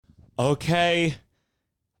Okay.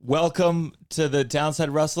 Welcome to the Downside,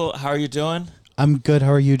 Russell. How are you doing? I'm good.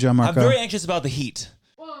 How are you, John Marco? I'm very anxious about the heat.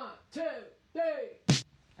 1, 2, 3.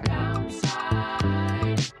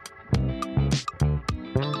 Downside.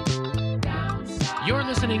 You're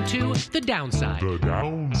listening to The Downside The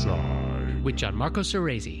Downside. with Gianmarco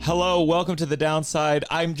Cerezi. Hello, welcome to the Downside.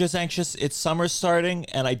 I'm just anxious. It's summer starting,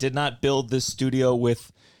 and I did not build this studio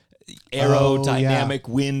with aerodynamic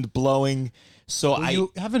wind blowing. So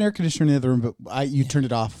you have an air conditioner in the other room, but you turned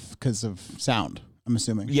it off because of sound, I'm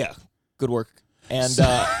assuming. Yeah, good work. And So,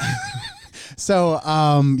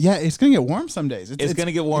 yeah, it's going to get warm some days. It's going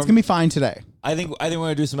to get warm. It's going to be fine today. I think we're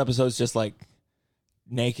going to do some episodes just like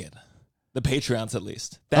naked. The Patreons, at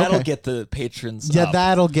least. That'll Okay. get the patrons Yeah, up.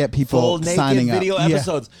 that'll get people Full naked signing video up.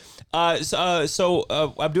 episodes. So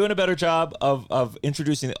I'm doing a better job of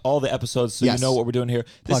introducing all the episodes so Yes. you know what we're doing here.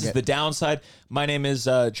 This Plug is it. The Downside. My name is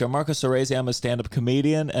Gianmarco Cerezi. I'm a stand-up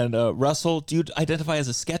comedian. And Russell, do you identify as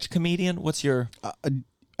a sketch comedian? What's your...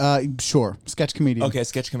 Sure. Sketch comedian. Okay,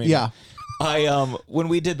 sketch comedian. Yeah. When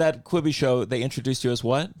we did that Quibi show, they introduced you as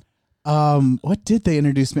what? What did they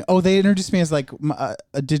introduce me? Oh, they introduced me as like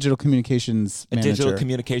a digital communications manager. Digital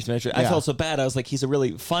communication manager. I Yeah. felt so bad. I was like, he's a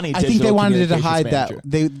really funny I digital think they wanted to communications hide manager.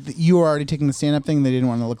 that. You were already taking the stand-up thing. They didn't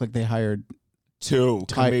want to look like they hired Two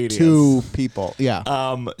comedians. two people. Yeah.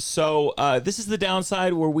 So this is The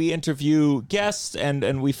Downside, where we interview guests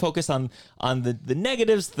and we focus on the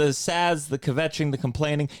negatives, the sads, the kvetching, the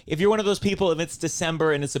complaining. If you're one of those people, if it's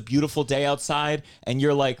December and it's a beautiful day outside and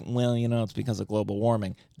you're like, well, it's because of global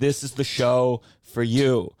warming, this is the show for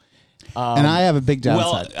you. And I have a big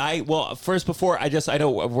downside. First, before I know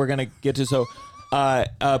we're gonna get to, so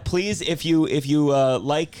please, if you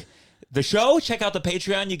like the show, check out the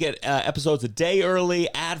Patreon. You get episodes a day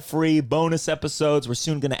early, ad-free, bonus episodes. We're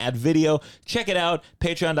soon going to add video. Check it out,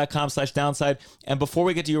 patreon.com/downside. And before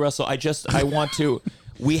we get to you, Russell, I want to,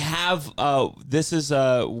 we have one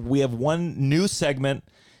new segment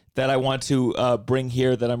that I want to bring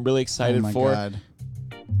here that I'm really excited oh my for. God.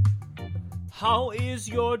 How is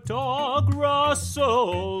your dog,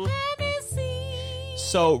 Russell?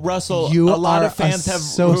 So, Russell, You a lot are of fans a have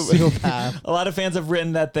sociopath. a lot of fans have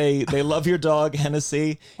written that they love your dog,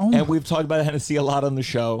 Hennessy, and we've talked about Hennessy a lot on the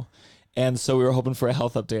show, and so we were hoping for a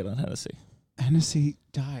health update on Hennessy. Hennessy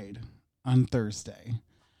died on Thursday.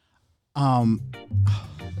 How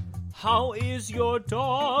is your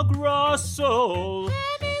dog, Russell?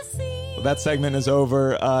 Well, that segment is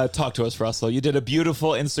over. Talk to us, Russell. You did a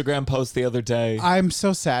beautiful Instagram post the other day. I'm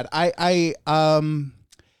so sad.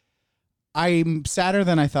 I'm sadder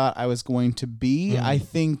than I thought I was going to be. I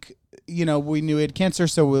think, we knew he had cancer,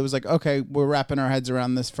 so it was like, okay, we're wrapping our heads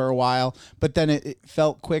around this for a while. But then it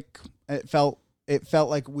felt quick. It felt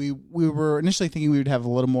like we were initially thinking we would have a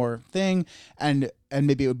little more thing, and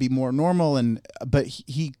maybe it would be more normal. But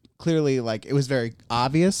he clearly, like, it was very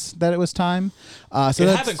obvious that it was time. So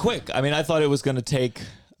it happened quick. I mean, I thought it was going to take.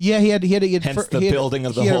 Yeah, he had hence the building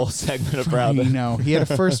of the whole segment of Browder. No, he had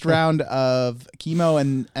a first round of chemo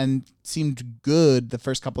and seemed good the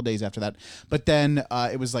first couple of days after that. But then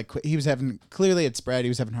it was like he was having, clearly it spread. He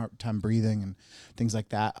was having a hard time breathing and things like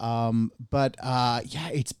that. Yeah,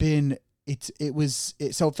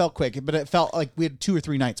 so it felt quick, but it felt like we had 2 or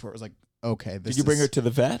 3 nights where it was like, okay. Did you bring her to the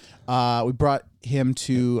vet? We brought him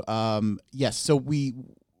to yes. So we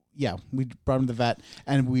brought him to the vet,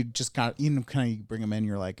 and we just got, kind of bring him in.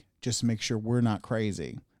 You're like, just make sure we're not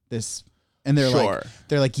crazy. And they're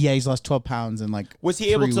like, yeah, he's lost 12 pounds and like. Was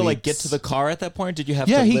he able to 3 like get weeks. to the car at that point? Did you have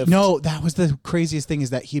Yeah, to lift? no, that was the craziest thing, is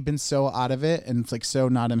that he'd been so out of it and like so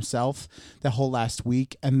not himself the whole last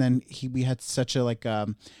week, and then we had such a like I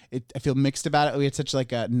feel mixed about it. We had such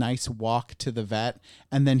like a nice walk to the vet,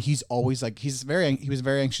 and then he's always like he was a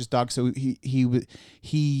very anxious dog, so he would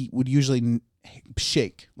usually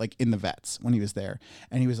shake like in the vets when he was there,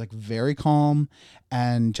 and he was like very calm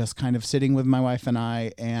and just kind of sitting with my wife and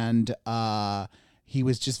I, and he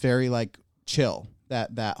was just very like chill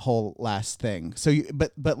that whole last thing. So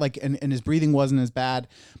but like and his breathing wasn't as bad,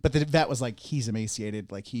 but the vet was like, he's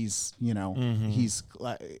emaciated, like he's he's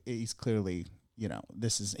clearly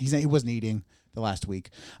he wasn't eating the last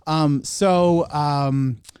week. It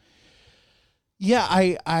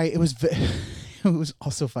was it was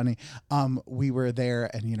also funny. We were there,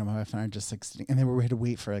 and my wife and I were just like sitting, and then we had to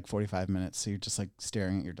wait for like 45 minutes. So you're just like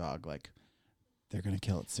staring at your dog, like they're gonna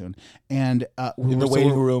kill it soon. And in the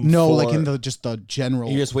waiting room. No, like in the general.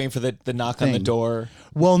 You're just waiting for the knock on the door.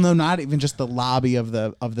 Well, no, not even just the lobby of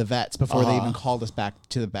the vets before they even called us back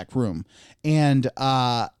to the back room. And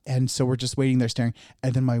so we're just waiting there staring,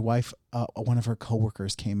 and then my wife one of her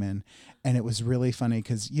coworkers came in, and it was really funny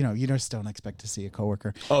because you just don't expect to see a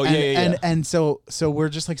coworker. Oh, and, yeah. And so we're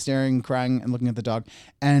just like staring, crying, and looking at the dog,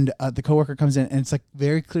 and the coworker comes in, and it's like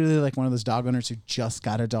very clearly like one of those dog owners who just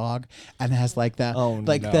got a dog and has like the oh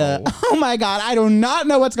my god, I do not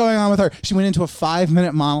know what's going on with her. She went into a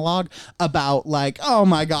 5-minute monologue about like, oh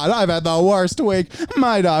my god, I've had the worst week.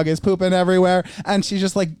 My dog is pooping everywhere, and she's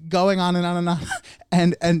just like going on and on and on.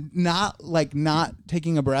 And not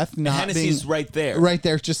taking a breath. Not Hennessy's being, right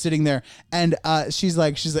there, just sitting there. And she's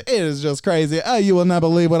like, it is just crazy. You will not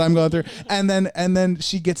believe what I'm going through. And then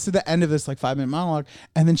she gets to the end of this like 5-minute monologue,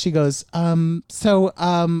 and then she goes, so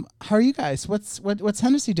how are you guys? What's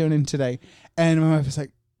Hennessy doing in today? And my wife was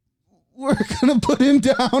like, we're gonna put him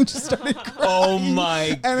down. Just started crying. Oh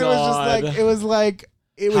my god! And it was like.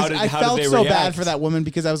 I felt so bad for that woman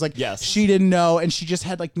because I was like, yes. She didn't know, and she just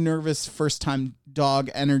had like nervous first time dog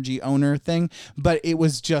energy owner thing. But it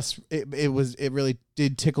was just it really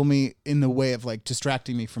did tickle me in the way of like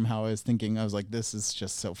distracting me from how I was thinking. I was like, this is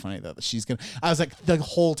just so funny that she's gonna. I was like the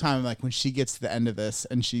whole time like when she gets to the end of this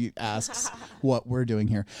and she asks what we're doing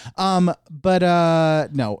here. No.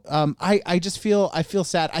 I just feel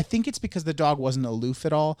sad. I think it's because the dog wasn't aloof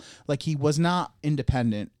at all. Like he was not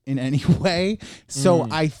independent in any way. So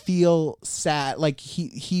I feel sad. Like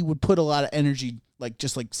he would put a lot of energy like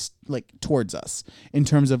just like towards us in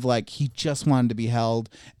terms of like he just wanted to be held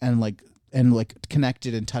and like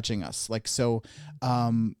connected and touching us. Like so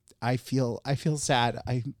I feel sad.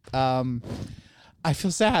 I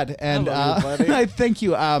feel sad, and I thank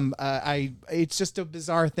you. It's just a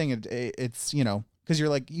bizarre thing. It's because you're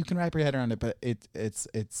like you can wrap your head around it, but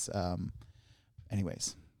it's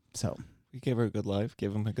anyways. So we gave her a good life.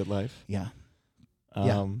 Gave him a good life. Yeah.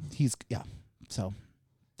 So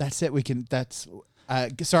that's it. That's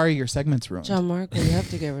sorry, your segment's ruined. John Marco, you have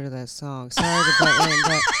to get rid of that song. Sorry to butt in,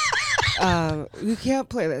 but you can't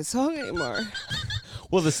play that song anymore.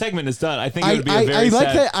 Well, the segment is done. I think it would be a very like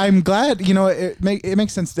sad... that. I'm glad. It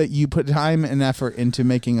makes sense that you put time and effort into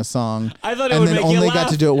making a song. I thought it would make you laugh. And then only got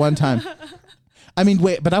to do it one time. I mean,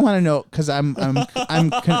 wait, but I want to know because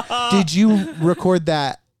did you record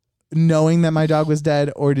that knowing that my dog was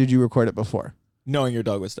dead, or did you record it before? Knowing your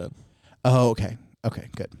dog was dead. Oh, okay. Okay,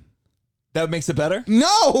 good. That makes it better? No!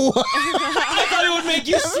 I thought it would make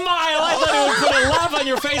you smile. I thought it would put a laugh on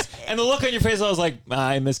your face. And the look on your face, I was like,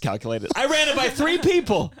 I miscalculated. I ran it by 3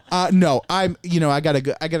 people. No, I got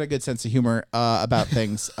a good sense of humor about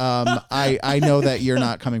things. I know that you're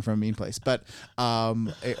not coming from a mean place, but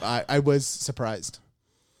I was surprised.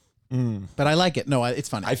 But I like it. No, it's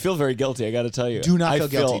funny. I feel very guilty, I got to tell you. Do not feel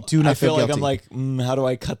guilty. Do not feel guilty. I'm like, how do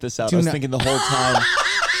I cut this out? I was thinking the whole time,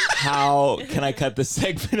 how can I cut this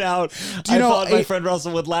segment out? I thought my friend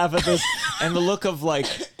Russell would laugh at this. And the look of like...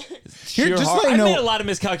 I made a lot of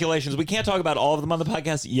miscalculations. We can't talk about all of them on the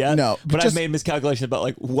podcast yet. No, but I've made miscalculations about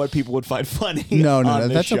like what people would find funny. No,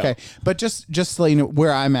 that's show. Okay. But just so you know,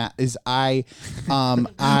 where I'm at is where I'm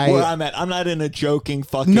at. I'm not in a joking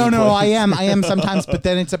fucking. No, I am sometimes. But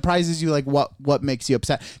then it surprises you, like what makes you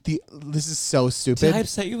upset. This is so stupid. Did I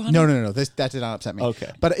upset you? Honey? No. That did not upset me.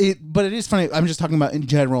 Okay. But it is funny. I'm just talking about in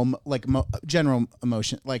general, like general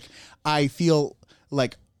emotion. Like I feel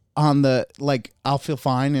like. I'll feel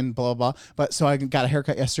fine and blah blah blah. But so I got a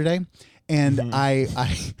haircut yesterday, and I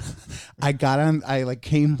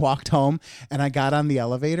walked home, and I got on the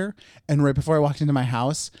elevator, and right before I walked into my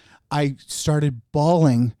house, I started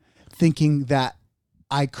bawling, thinking that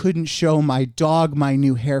I couldn't show my dog my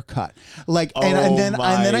new haircut. And then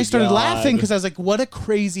I started laughing because I was like, what a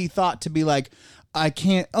crazy thought to be like. I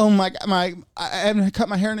can't. Oh my! I haven't cut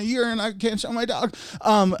my hair in a year, and I can't show my dog.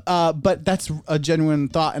 But that's a genuine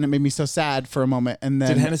thought, and it made me so sad for a moment. And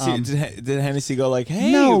then did Hennessy go like,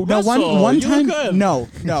 "Hey, no, Russell, one you time, look good."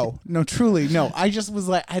 No, truly, no. I just was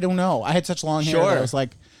like, I don't know. I had such long hair that I was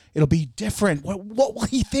like, it'll be different. What will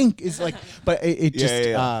he think? Is like, but it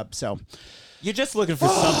just so. You're just looking for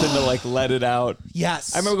something to like let it out.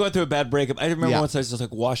 Yes. I remember going through a bad breakup. I remember once I was just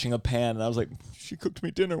like washing a pan, and I was like, she cooked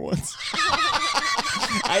me dinner once.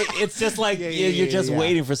 It's just like you're just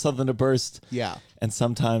waiting for something to burst. Yeah. And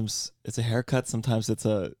sometimes it's a haircut. Sometimes it's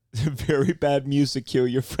a very bad music cue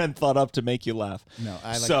your friend thought up to make you laugh. No,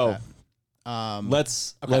 I like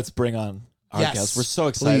that. Let's bring on our guest. We're so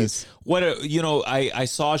excited. Please. I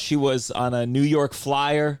saw she was on a New York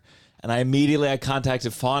flyer, and I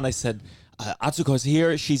contacted Fawn. I said, Atsuko's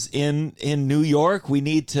here. She's in New York. We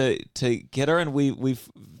need to get her, and we've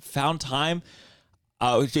found time.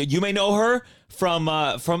 You may know her from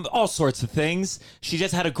all sorts of things. She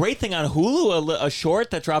just had a great thing on Hulu, a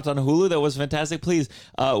short that dropped on Hulu that was fantastic. Please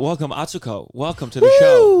welcome Atsuko. Welcome to the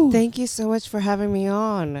show. Thank you so much for having me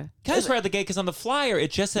on. Can I just read the gate because on the flyer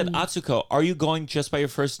it just said Atsuko. Are you going just by your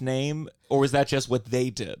first name, or was that just what they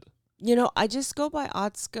did? You know, I just go by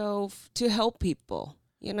Atsuko to help people.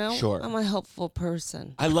 You know, Sure. I'm a helpful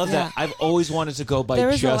person. I love that. I've always wanted to go by There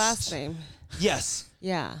is just a last name. Yes.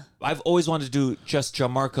 Yeah. I've always wanted to do just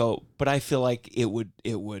Gianmarco, but I feel like it would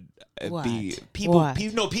What? be people. What?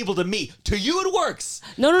 People to me. To you, it works.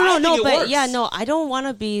 No, I think it but works. yeah, no, I don't want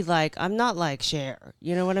to be like, I'm not like Cher.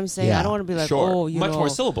 You know what I'm saying? Yeah. I don't want to be like, Sure. oh, you Much know. more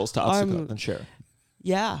syllables to Atsuko I'm- than Cher.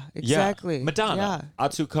 Yeah, exactly. Yeah. Madonna. Yeah.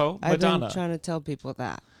 Atsuko. I've Madonna. been trying to tell people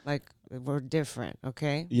that. Like, we're different,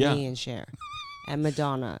 okay? Yeah. Me and Cher. And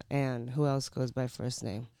Madonna. And who else goes by first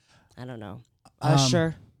name? I don't know.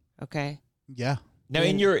 Usher. Okay. Yeah. Now,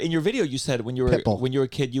 in your video, you said when you were Pitbull. a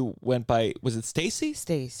kid, you went by, was it Stacy?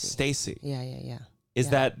 Stacy. Stacy. Yeah. Is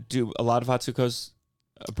Yeah. that, do a lot of Atsuko's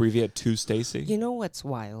abbreviate to Stacy? You know what's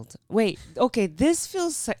wild? Wait, okay, this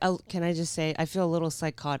feels, can I just say, I feel a little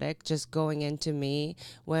psychotic just going into me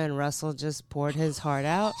when Russell just poured his heart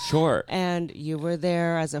out. Sure. And you were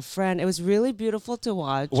there as a friend. It was really beautiful to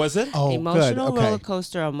watch. Was it? Oh, Emotional good. Okay. roller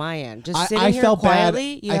coaster on my end. Just I sitting here felt bad.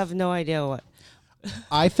 quietly, you I- have no idea what.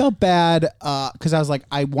 I felt bad because I was like,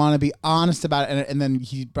 I want to be honest about it, and then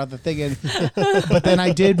he brought the thing in. But then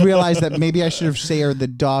I did realize that maybe I should have shared the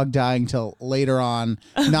dog dying till later on,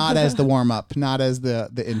 not as the warm up, not as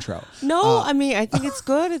the intro. No, I mean, I think it's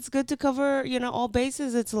good. It's good to cover, all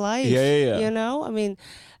bases. It's life. Yeah. You know, I mean,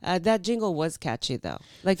 that jingle was catchy though.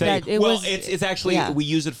 Like Thank- that. It well, was. it's actually yeah. we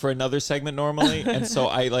use it for another segment normally, and so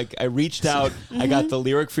I reached out. I got the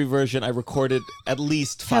lyric-free version. I recorded at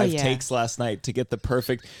least 5 Hell yeah. takes last night to get the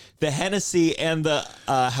perfect. The Hennessy and the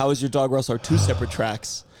How Is Your Dog, Russell are 2 separate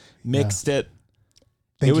tracks. Mixed it.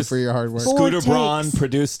 Thank It you was for your hard work. Four Scooter takes. Braun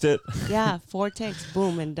produced it. Yeah, 4 takes,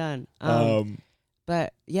 boom, and done.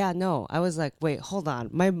 But yeah, no, I was like, wait, hold on.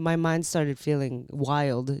 My mind started feeling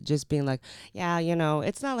wild, just being like, yeah,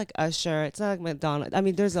 it's not like Usher, it's not like Madonna. I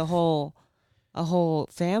mean, there's a whole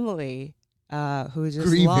family who just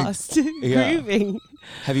Grieving. lost Yeah. grieving.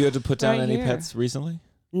 Have you had to put down Right any here. pets recently?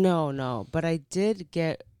 No, but I did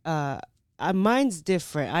get. Mine's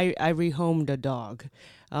different. I rehomed a dog.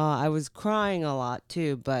 I was crying a lot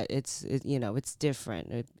too, but it's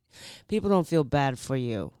different. People don't feel bad for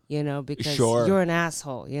you, because Sure. you're an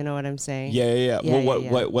asshole. You know what I'm saying? Yeah. Yeah, Well,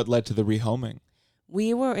 yeah. what led to the rehoming?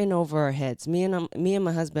 We were in over our heads. Me and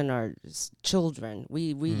my husband are children.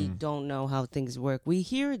 We don't know how things work. We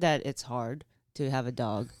hear that it's hard to have a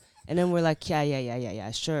dog, and then we're like,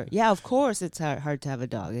 yeah, sure, yeah, of course it's hard to have a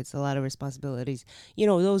dog. It's a lot of responsibilities.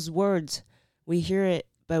 Those words, we hear it,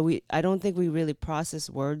 but I don't think we really process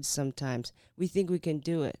words sometimes. We think we can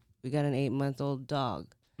do it. We got an 8-month-old dog.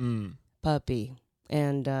 Puppy,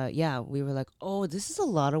 and we were like, oh, this is a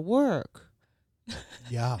lot of work.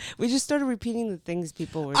 Yeah. We just started repeating the things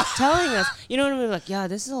people were telling us. You know what I mean? Like, yeah,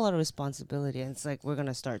 this is a lot of responsibility. And it's like, we're going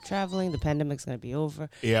to start traveling. The pandemic's going to be over.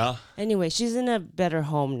 Yeah. Anyway, she's in a better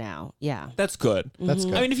home now. Yeah. That's good. That's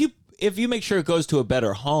good. I mean, if you make sure it goes to a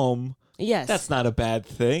better home, Yes. that's not a bad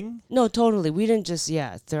thing. No, totally. We didn't just,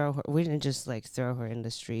 throw her. We didn't just like throw her in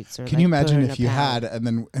the streets or Can like, you put her imagine in if a you pound. had, and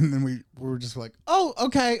then we were just like, oh,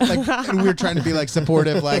 okay, like, and we were trying to be like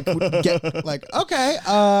supportive, like get like, okay,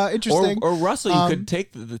 interesting. Or Russell, you could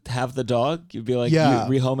take have the dog. You'd be like, Yeah.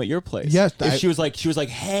 you rehome at your place. Yes, If she was like,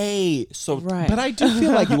 hey, so Right. But I do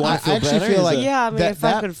feel like You wanna I feel actually better? feel like Yeah, I mean, that, if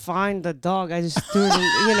I could find the dog, I just threw it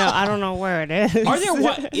in, I don't know where it is. are there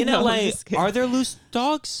what in No, I'm LA? just kidding. Are there loose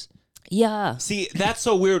dogs? Yeah. See, that's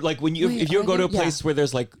so weird. Like when Wait, if you are go to a there? place where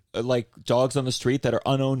there's like dogs on the street that are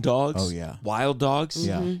unowned dogs. Oh, yeah. wild dogs.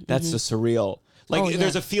 Yeah. That's just surreal. Like Oh, yeah.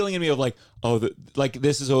 there's a feeling in me of like, like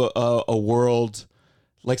this is a world.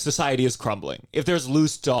 Like society is crumbling. If there's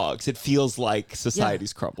loose dogs, it feels like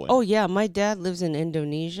society's crumbling. Oh yeah, my dad lives in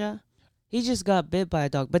Indonesia. He just got bit by a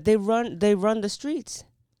dog, but they run the streets.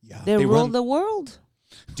 yeah, They They rule run- the world.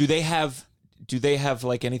 Do they have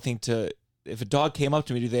like anything to? If a dog came up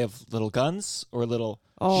to me, do they have little guns or little?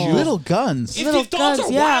 Oh. shoes? little guns. If Little these dogs guns,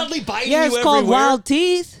 are yeah. wildly biting Yeah, you it's called everywhere. wild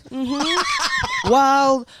teeth.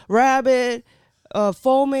 Wild rabbit,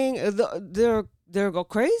 foaming. They're go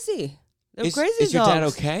crazy. They're crazy Is your dad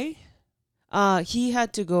dogs. okay? He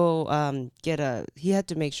had to go he had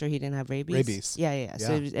to make sure he didn't have rabies. Rabies. Yeah.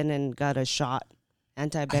 So Yeah. and then got a shot,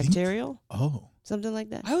 antibacterial, Oh, something like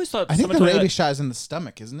that. I always thought. I think the someone told me rabies shot is in the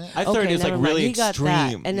stomach, isn't it? I thought it was like never mind. really He got extreme.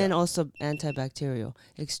 that, and then also antibacterial.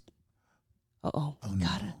 Oh, no.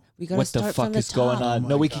 We gotta What the start fuck from the is going top. on? Oh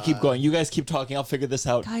no, my we can keep God. going. You guys keep talking. I'll figure this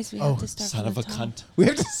out. Guys, we Oh, have to start Son from of a the top. cunt. We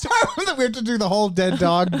have to start with it. We have to do the whole dead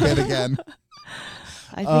dog bit again.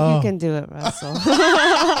 I think you can do it, Russell.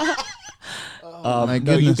 My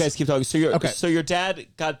no, you goodness. guys keep talking. Okay. So your dad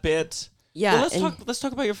got bit. Yeah, Well, and- let's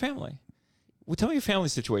talk about your family. Well, tell me your family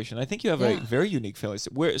situation. I think you have a Yeah. very unique family.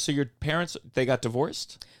 So your parents, they got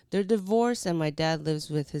divorced? They're divorced, and my dad lives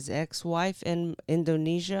with his ex-wife in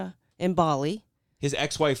Indonesia, in Bali. His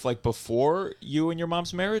ex-wife, like before you and your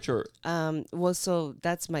mom's marriage, or Well, so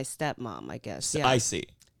that's my stepmom, I guess. Yeah. I see.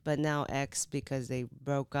 But now ex because they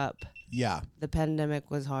broke up. Yeah. The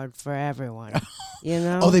pandemic was hard for everyone. You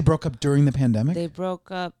know? Oh, they broke up during the pandemic? They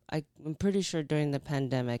broke up, I'm pretty sure, during the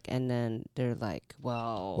pandemic, and then they're like,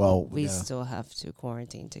 Well, we yeah. still have to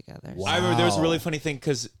quarantine together. Wow. I remember there was a really funny thing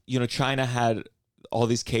because China had all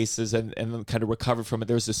these cases and then kind of recovered from it.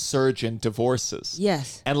 There was a surge in divorces.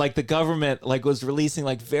 Yes. And like the government was releasing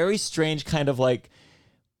like very strange kind of like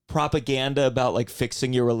propaganda about like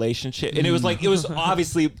fixing your relationship. And it was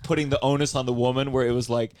obviously putting the onus on the woman, where it was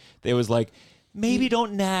like maybe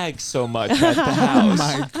don't nag so much at the house.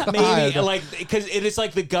 my God. Maybe like because it is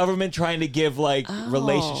like the government trying to give like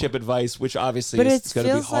relationship advice, which obviously But is going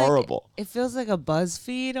to be horrible. It feels like a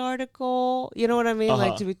BuzzFeed article. You know what I mean?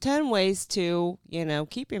 Like to be 10 ways to,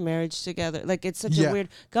 keep your marriage together. Like it's such Yeah. a weird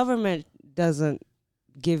government doesn't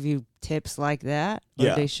give you tips like that. Or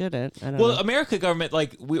Yeah. they shouldn't. I don't Well, know. America government,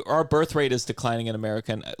 like our birth rate is declining in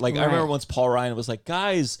America. And like I remember Right. once Paul Ryan was like,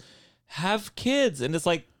 guys, have kids. And it's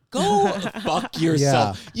like, go fuck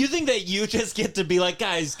yourself. You think that you just get to be like,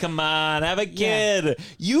 guys, come on, have a kid.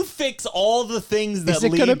 You fix all the things that Is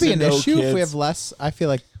it lead going to be to an no issue if kids. we have less? I feel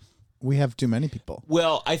like we have too many people.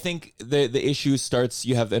 Well, I think the issue starts.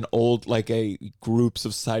 You have groups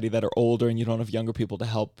of society that are older, and you don't have younger people to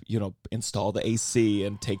help, install the AC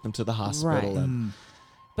and take them to the hospital. Right. And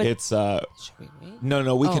But- it's Should we wait?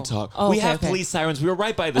 no, we can talk. Oh, we okay, have okay. police sirens. We were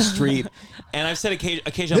right by the street, and I've said occasionally,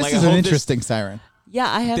 This like, is I an hope interesting siren. Yeah,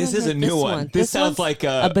 I haven't. This is heard a new one. This sounds one's like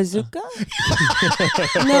a bazooka.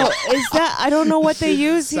 No, is that? I don't know what they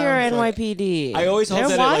use here Sounds in like- this. NYPD. I always hope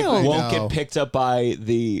They're that wild. it won't No. get picked up by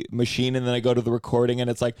the machine, and then I go to the recording, and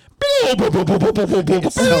it's like.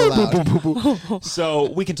 It's so loud. So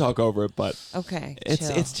we can talk over it, but Okay, It's-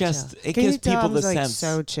 chill, it's just- chill. it Can gives you tell people I'm the like sense.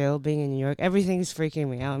 So chill being in New York. Everything's freaking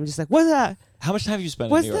me out. I'm just like, what's that? how much time have you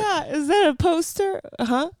spent What's in New York? that? Is that a poster?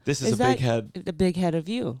 This is a that big head. The big head of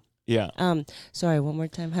you. Yeah. Sorry. One more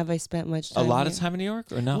time. Have I spent much A time? lot of here? time in New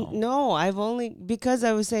York, or no? No, I've only because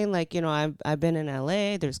I was saying like I've been in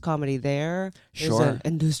LA. There's comedy there. There's Sure. an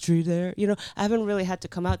industry there. I haven't really had to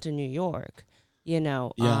come out to New York. Yeah.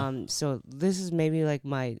 So this is maybe like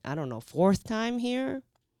my fourth time here.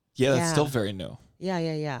 Yeah, that's Yeah. still very new.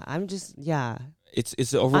 Yeah. I'm just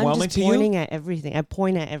It's I'm overwhelming just to pointing you. at everything. I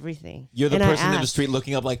point at everything. You're the And I person in the ask, street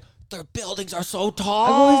looking up like their buildings are so tall.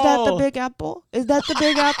 Oh, is that the Big Apple? Is that the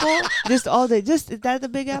Big Apple? Just all day. Is that the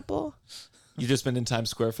Big Apple? You've just been in Times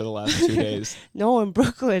Square for the last 2 days. No, in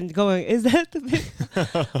Brooklyn. Going. Is that the Big?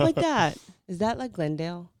 Like that. Is that like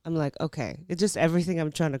Glendale? I'm like, okay. It's just everything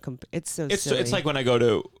I'm trying to compare. It's so silly. It's like when I go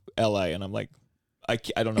to LA and I'm like,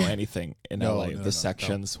 I don't know anything in No, LA. no, The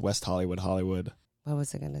sections, West Hollywood, Hollywood. What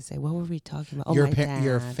was I gonna say? What were we talking about? Oh, your my dad.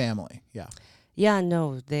 your family. Yeah. Yeah,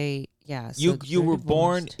 no, they. Yeah. So You they're were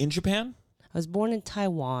born divorced. in Japan? I was born in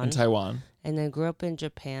Taiwan. In Taiwan. And then grew up in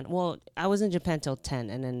Japan. Well, I was in Japan till 10,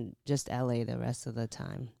 and then just LA the rest of the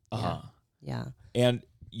time. Uh-huh. Yeah. And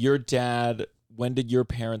your dad, when did your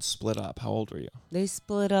parents split up? How old were you? They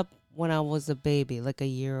split up when I was a baby, like a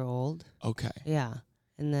year old. Okay. Yeah.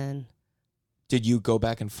 And then Did you go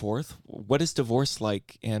back and forth? What is divorce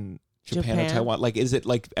like in Japan or Japan? Taiwan? Like, is it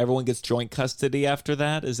like everyone gets joint custody after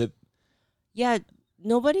that? Is it? yeah,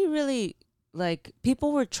 nobody really like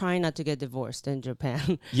people were trying not to get divorced in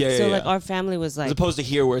Japan. Yeah, So yeah, like yeah. our family was As like opposed to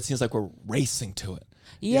here, where it seems like we're racing to it.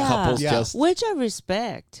 yeah. Couples Yeah. just. Which I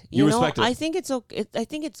respect. You know, respect it. I think it's okay. I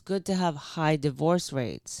think it's good to have high divorce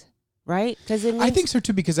rates, right? Because it means I think so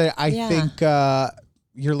too, because I Yeah. think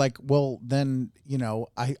you're like, well, then,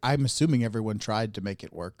 I'm assuming everyone tried to make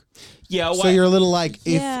it work. Yeah. So you're a little like,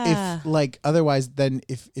 Yeah. if like, otherwise, then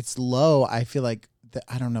if it's low, I feel like,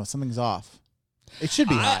 I don't know, something's off. It should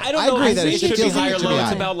be high. I don't know. agree that it should be feels like higher. it should Low. be It's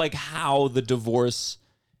high. about like how the divorce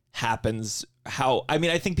happens.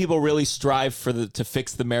 I think people really strive to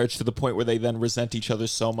fix the marriage to the point where they then resent each other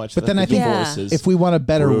so much. But that then the I think divorce Yeah. is If we want a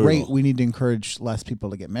better brutal. rate, we need to encourage less people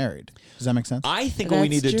to get married. Does that make sense? I think what we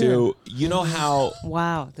need That's to true. do. You know how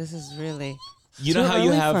wow, this is really you know too how you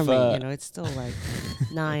early have for me, it's still like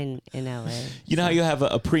 9 in LA. you know how you have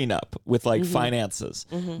a prenup with like Mm-hmm. finances.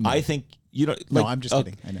 I think you know. no, like, I'm just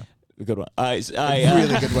kidding. I know. a good one.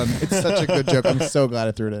 Really good one. It's such a good joke. I'm so glad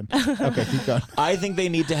I threw it in. Okay, keep going. I think they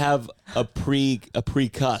need to have a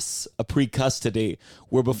pre-custody,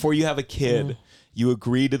 where before you have a kid, you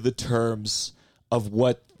agree to the terms of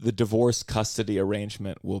what the divorce custody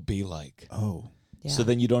arrangement will be like. Oh. Yeah. So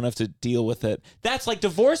then you don't have to deal with it. That's like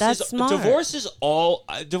divorce. That's smart. Divorce is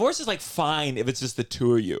like fine if it's just the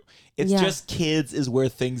two of you. It's just kids is where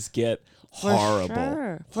things get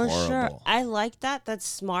horrible. For sure. Horrible. I like that. That's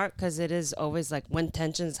smart because it is always like when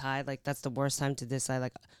tension's high, like that's the worst time to decide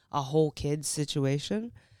like a whole kid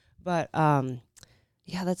situation. But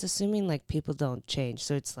yeah, that's assuming like people don't change.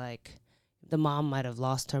 So it's like the mom might have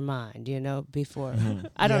lost her mind, before.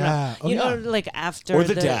 I don't know. Like after or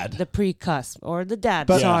the dad. The pre-cusp or the dad.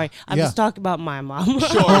 But, sorry. I'm just talking about my mom.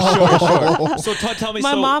 Sure. So tell me.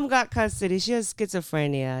 My mom got custody. She has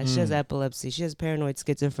schizophrenia. She has epilepsy. She has paranoid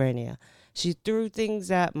schizophrenia. She threw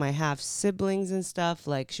things at my half siblings and stuff.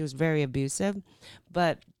 Like she was very abusive.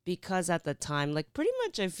 But because at the time, like pretty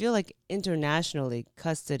much I feel like internationally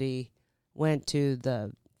custody went to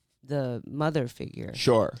the mother figure.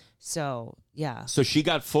 Sure. So, yeah. So she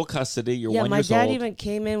got full custody. You're 1 year old. Yeah, my dad even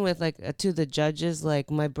came in with like to the judges.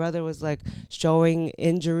 Like my brother was like showing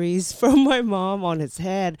injuries from my mom on his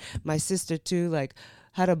head. My sister too, like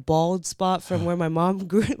had a bald spot from where my mom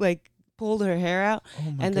grew, like pulled her hair out. Oh my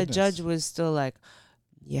and goodness. the judge was still like,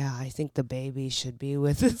 yeah, I think the baby should be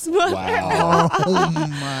with its mother. Wow. Oh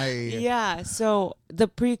my. Yeah. So the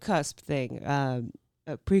pre-cusp thing,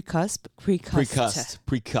 pre-cusp.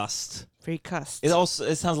 It sounds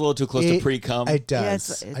a little too close to pre-cum. It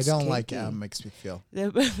does. Yeah, I don't like how it makes me feel.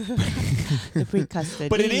 The pre-custody.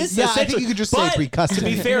 But it is. Yeah, I think essentially- you could just say but pre-custody.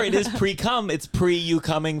 To be fair, it is pre-cum. It's pre you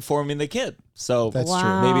coming, forming the kid. So That's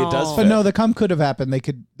Wow. maybe it does But fit. But no, the cum could have happened.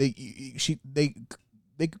 She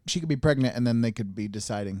could be pregnant and then they could be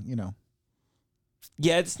deciding,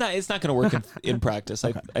 Yeah, it's not going to work in practice.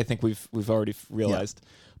 I think we've already realized.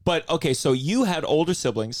 But okay, so you had older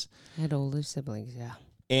siblings. I had older siblings, yeah.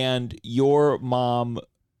 And your mom,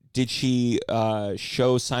 did she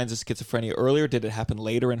show signs of schizophrenia earlier? Did it happen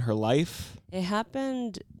later in her life? It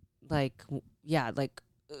happened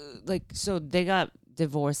so they got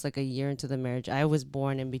divorced like a year into the marriage. I was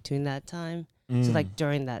born in between that time. So like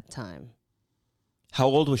during that time. How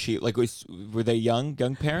old was she? Like, were they young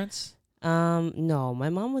parents? No, my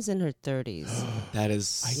mom was in her 30s. That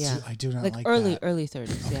is... I do not like early that. early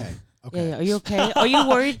 30s, yeah. Okay. Yeah. Are you okay? Are you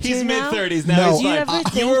worried He's too now? mid-30s now. No. He's Do you fine. ever You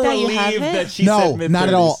think were that you have relieved it? that she No, said mid-30s. not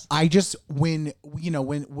at all. I just when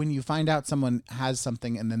you find out someone has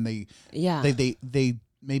something and then they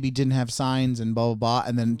maybe didn't have signs and blah blah blah,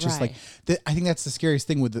 and then just Right. I think that's the scariest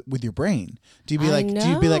thing with your brain. Do you be I like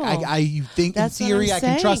know. you think That's in what theory I'm I can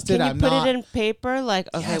saying. trust it? Can you I'm put not. it in paper? Like,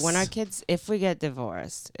 okay, when our Yes. kids, if we get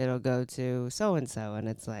divorced, it'll go to so and so, and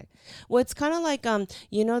it's like, well, it's kind of like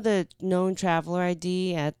the known traveler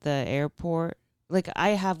ID at the airport. Like, I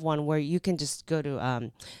have one where you can just go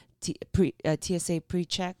to TSA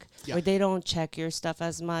pre-check, where they don't check your stuff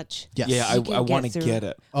as much. Yes. Yeah, You can I want to through- get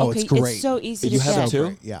it. Oh, it's great. It's so easy You to have get. it too?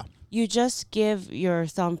 Great. Yeah. You just give your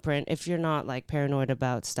thumbprint if you're not like paranoid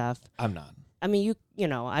about stuff. I'm not. I mean,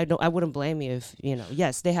 I wouldn't blame you if,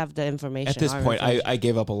 yes, they have the information. At this our point, information. I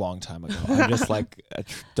gave up a long time ago. I'm just like,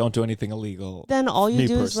 don't do anything illegal. Then all you Me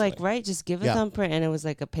do is like, personally. right, just give a Yeah. thumbprint, and it was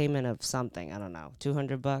like a payment of something. I don't know,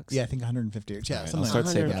 $200. Yeah, I think 150. Yeah, Right, something I'll start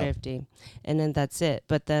like saving that. up. 150, and then that's it.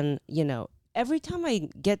 But then every time I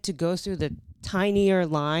get to go through the tinier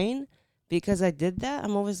line because I did that,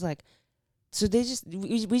 I'm always like, so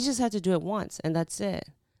we just had to do it once, and that's it.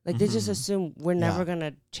 Like they just assume we're never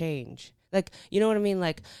gonna change. Like, you know what I mean?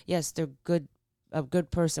 Like, yes, they're a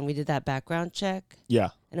good person. We did that background check.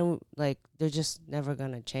 Yeah. And then, like, they're just never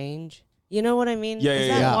going to change. You know what I mean? Yeah, Is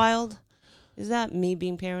yeah, that yeah. wild? Is that me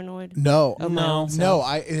being paranoid? No, Of my No. own self?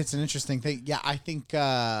 It's an interesting thing. Yeah, I think.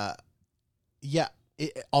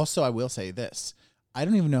 Also, I will say this. I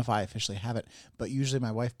don't even know if I officially have it, but usually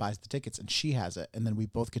my wife buys the tickets and she has it, and then we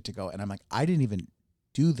both get to go. And I'm like, I didn't even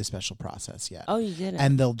do the special process yet. Oh, you didn't?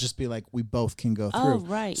 And they'll just be like, we both can go through. Oh,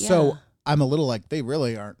 right, So yeah. I'm a little like, they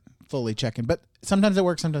really aren't fully checking, but sometimes it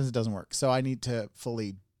works, sometimes it doesn't work. So I need to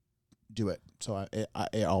fully do it. So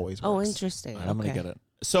it always works. Oh, interesting. I'm going to Okay. get it.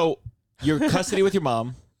 So you're custody with your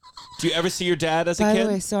mom. Do you ever see your dad as a By kid?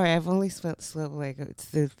 the way, sorry, I've only slept like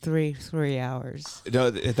three hours.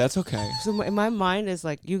 No, that's okay. So my mind is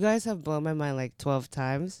like, you guys have blown my mind like 12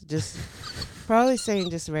 times. Just probably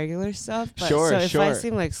saying just regular stuff. But Sure, so if I sure.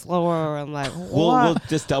 seem like slower, or I'm like, what? We'll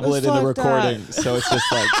just double Let's it in the fuck that. recording. So it's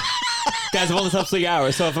just like, Guys, I've only slept 3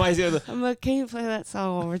 hours, so if I see I'm like, can you play that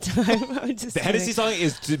song one more time? I'm just the Hennessy kidding. song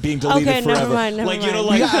is being deleted Okay, never forever. mind, never like you know, mind.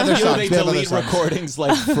 like We got other you know, songs, they we have other delete songs. recordings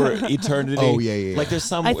like for eternity. Oh, yeah. Like there's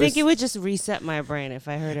some. I think it would just reset my brain if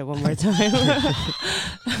I heard it one more time.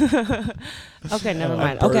 Okay, never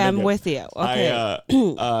mind. Okay, I'm with you.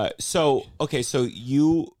 Okay. So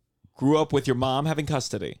you grew up with your mom having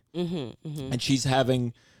custody, and she's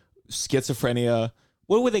having schizophrenia.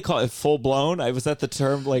 What would they call it? Full blown? Was that the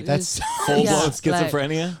term? Like That's full blown Yeah,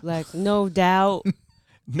 schizophrenia? Like no doubt,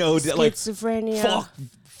 No, like schizophrenia. fuck.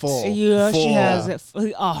 full. Yeah, she Full. has it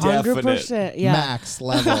 100%. Yeah. Max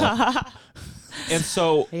level. And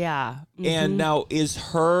so, Yeah. and now is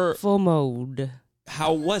her? Full mode.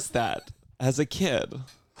 How was that as a kid?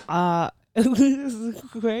 It was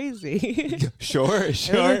crazy. Sure. It was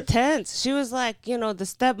intense. She was like, the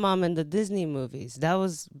stepmom in the Disney movies. That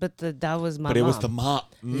was my But it mom. was the mom.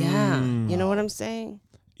 Yeah. You know what I'm saying?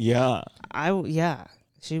 Yeah.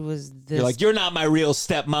 She was this. You're like, you're not my real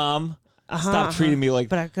stepmom. Stop treating me like.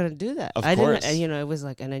 But I couldn't do that. Of I course. didn't. It was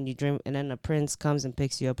like, and then you dream, and then a prince comes and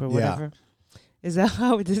picks you up or Yeah. whatever. Is that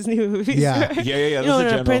how Disney movies Yeah. are? Yeah. You That's know, a when a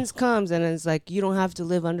general. prince comes and it's like, you don't have to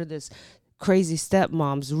live under this crazy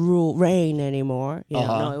stepmom's reign anymore.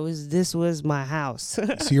 No, this was my house.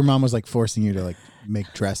 So your mom was like forcing you to like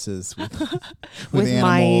make dresses with With animals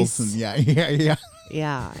mice. and yeah.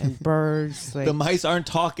 Yeah, and birds. Like, The mice aren't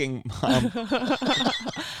talking, Mom.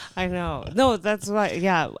 I know. No, that's why.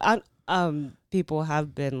 Yeah, people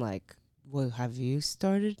have been like, "Well, have you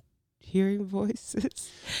started hearing voices?"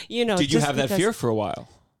 Did you just have that because- fear for a while?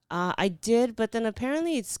 I did, but then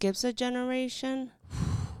apparently it skips a generation.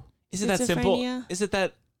 Is it that simple? Schizophrenia? Is it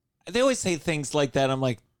that they always say things like that? I'm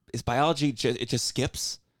like, is biology it just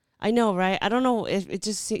skips? I know, right? I don't know if it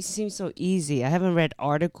just seems so easy. I haven't read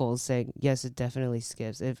articles saying yes, it definitely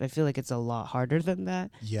skips. I feel like it's a lot harder than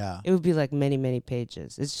that. Yeah. It would be like many, many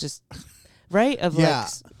pages. It's just right of Yeah.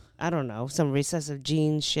 like I don't know, some recessive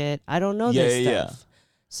gene shit. I don't know Yeah, this yeah, stuff.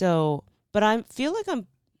 So, but I feel like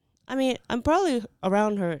I'm probably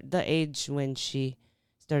around the age when she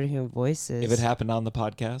started hearing voices. If it happened on the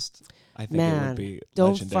podcast, I think it Man, would be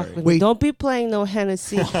don't legendary. fuck with Wait. me. Don't be playing no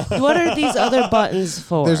Hennessy. What are these other buttons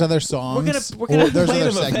for? There's other songs. We're gonna there's play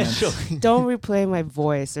other them segments. eventually. Don't replay my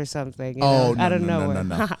voice or something. You Oh, know, no, out of no, no, nowhere.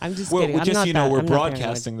 no. I'm just We're kidding. I'm just not that, we're I'm not paranoid.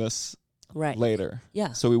 broadcasting this Right. later.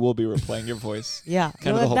 Yeah. So we will be replaying your voice. Yeah.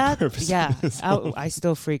 Kind of the whole purpose of Yeah. this. I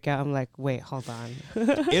still freak out. I'm like, wait, hold on.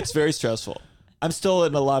 It's very stressful. I'm still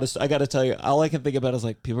in a lot of. I got to tell you, all I can think about is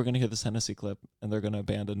like people are gonna hear this Hennessy clip and they're gonna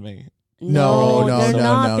abandon me. No, they're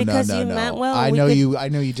not no, because no, you no. meant well. I We know could-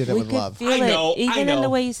 you did it We with could love. feel I it, know, even in I the know.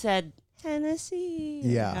 way you said Hennessy.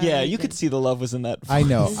 Yeah. Yeah, you could see the love was in that. I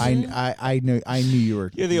know. Mhm. I knew you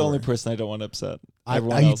were. You're the you only were. person I don't want to upset. I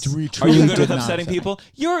Everyone else. truly Are you good did with not upsetting upset people?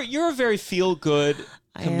 You're a very feel good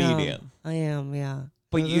comedian. I am, yeah.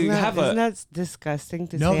 But you have isn't that disgusting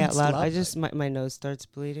to No, say out it's loud? lovely. I just my nose starts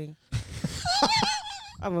bleeding.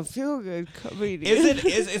 I'm a feel good comedian.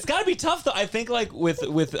 It's got to be tough though. I think like with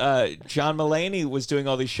John Mulaney was doing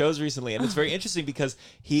all these shows recently, and it's very interesting because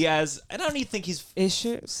he has. I don't even think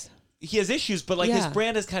issues? he has issues, but like his Yeah.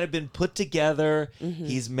 brand has kind of been put together. Mm-hmm.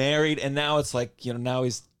 He's married, and now it's like now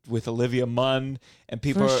he's with Olivia Munn, and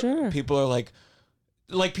people For are sure. people are like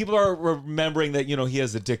people are remembering that he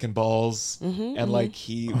has a dick and balls, Mm-hmm, and like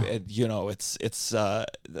he it's I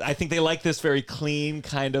think they like this very clean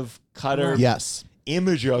kind of cutter Yes.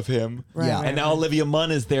 image of him. Right, Yeah. right, And now right. Olivia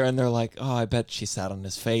Munn is there, and they're like, "Oh, I bet she sat on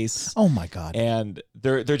his face." Oh my God. And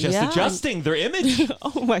they're just Yeah. adjusting their image.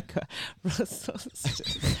 Oh my god, Russell's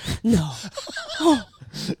no.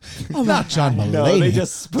 Not John Mulaney. No, they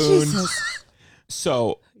just spoon. Jesus.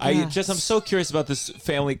 So Yeah. I'm so curious about this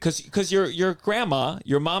family because your grandma,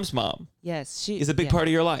 your mom's mom, Yes, she is a big part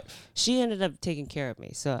of your life. She ended up taking care of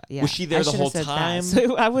me. So yeah, Was she there I the should've whole said that. time?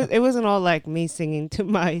 So it wasn't all like me singing to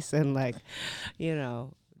mice and like,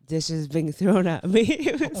 dishes being thrown at me.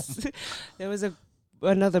 There was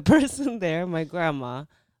another person there, my grandma,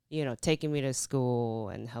 taking me to school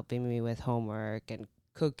and helping me with homework and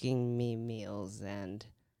cooking me meals and.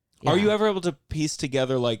 Are yeah. you ever able to piece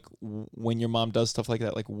together like when your mom does stuff like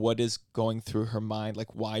that, like what is going through her mind,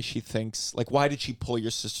 like why she thinks, like why did she pull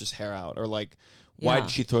your sister's hair out, or like why Yeah.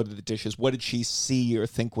 did she throw the dishes? What did she see or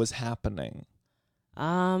think was happening?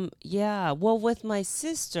 Yeah. Well, with my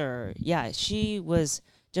sister, she was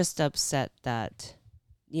just upset that,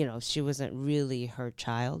 she wasn't really her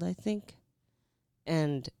child, I think,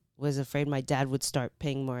 and was afraid my dad would start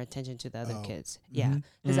paying more attention to the other kids. Yeah,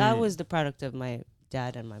 because I was the product of my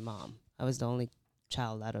dad and my mom. I was the only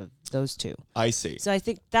child out of those two. I see. So I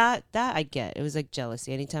think that I get. It was like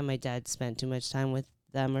jealousy. Anytime my dad spent too much time with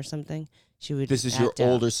them or something, she would. This is your act out.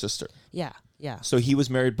 older sister. Yeah, yeah. So he was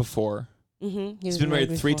married before. Mm-hmm. He's been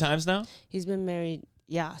married 3 times now? He's been married,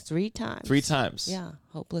 3 times. 3 times. Yeah,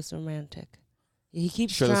 hopeless romantic. He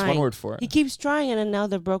keeps Sure, trying. that's one word for it. He keeps trying, and then now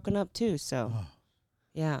they're broken up too. So,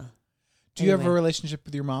 yeah. Do you have a Anyway. relationship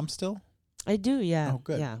with your mom still? I do, yeah. Oh,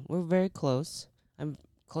 good. Yeah, we're very close. I'm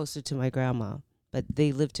closer to my grandma, but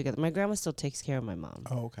they live together. My grandma still takes care of my mom.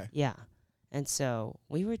 Oh, okay. Yeah. And so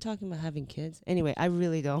we were talking about having kids. Anyway, I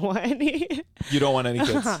really don't want any. You don't want any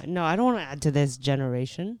kids? No, I don't want to add to this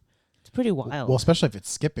generation. It's pretty wild. Well, especially if it's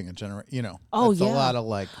skipping a generation, you know. Oh, that's yeah. a lot of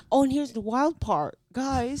like. Oh, and here's the wild part.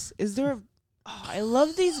 Guys, is there I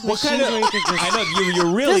love these What machines kind of? where you can just... I know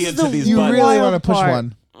you're really This is into the these You buttons. really wild want to push part.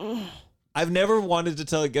 one. I've never wanted to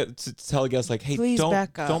tell a guest like, hey, Please don't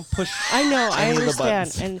back up. don't push. I know, I any of the understand,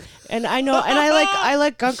 buttons. and I know, and I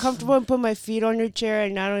like uncomfortable and put my feet on your chair,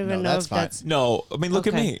 and I don't even No, know that's if fine. that's. No, I mean look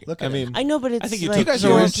at Okay. me. Look I at mean, I know, but it's think you like took You guys are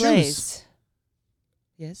your wearing shoes. place.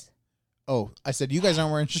 Yes, Oh, I said you guys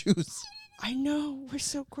aren't wearing shoes. I know. We're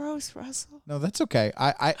so gross, Russell. No, that's okay.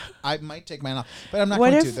 I might take mine off, but I'm not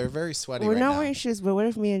What going if to. They're very sweaty We're right not now. wearing shoes, but what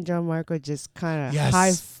if me and John Marco just kind of Yes. high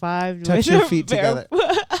fived? Touch with your our feet bare- together.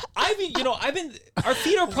 I mean, I've been. Our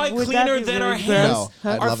feet are probably Would that cleaner be than our really hands. gross?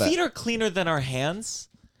 No, I'd Our love feet it. are cleaner than our hands.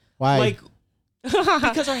 Why? Like,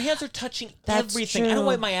 because our hands are touching That's everything. I don't true.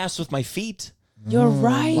 wipe my ass with my feet. You're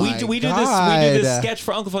right. my We do this God. sketch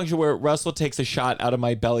for Uncle Function where Russell takes a shot out of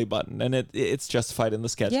my belly button, and it's justified in the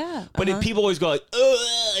sketch. Yeah, But people always go like, ugh.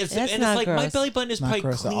 That's And it's not like my gross. belly button is Not probably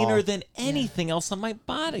gross at cleaner all. than anything else on my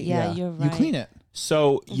body. Yeah, you're right. You clean it.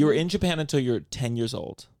 So you're in Japan until you're 10 years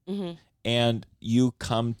old, Mm-hmm. and you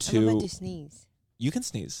come I'm about to. to sneeze. You can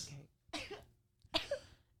sneeze.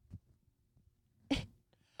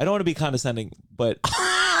 I don't want to be condescending, but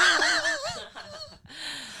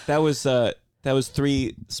that was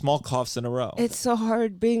 3 small coughs in a row. It's so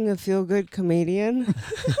hard being a feel-good comedian.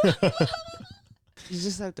 You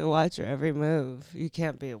just have to watch your every move. You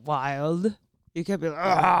can't be wild. You can't be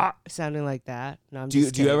sounding like that. No, I'm Do you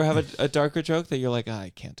just kidding. ever have a darker joke that you're like,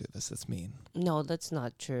 I can't do this. That's mean. No, that's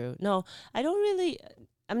not true. No, I don't really.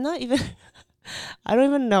 I'm not even. I don't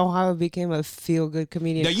even know how I became a feel-good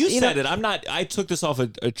comedian. No, you said know, it. I'm not. I took this off a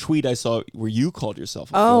tweet I saw where you called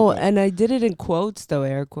yourself. Oh, feel-good. and I did it in quotes, though,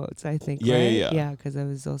 air quotes. I think. Yeah, right? yeah, yeah. Yeah, because I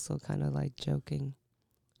was also kind of like joking.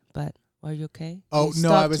 But are you okay? Oh You no,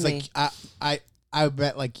 I stopped was me. like, I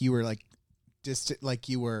bet like you were like, just like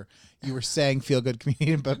you were saying feel good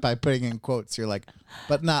comedian, but by putting in quotes, you're like,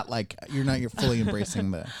 but not like you're fully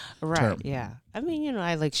embracing the Right. term. Yeah. I mean,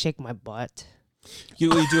 I like shake my butt. you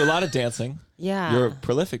do a lot of dancing. Yeah. You're a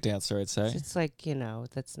prolific dancer, I'd say. It's like,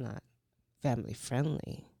 that's not family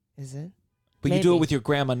friendly, is it? But you do it maybe. with your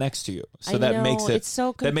grandma next to you, so I that know, makes it it's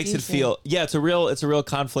so that makes it confusing. feel. Yeah, it's a real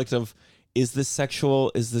conflict of, is this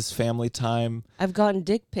sexual? Is this family time? I've gotten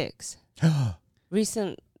dick pics.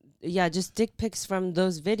 Just dick pics from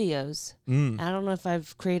those videos. Mm. I don't know if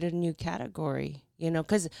I've created a new category,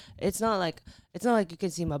 because it's not like you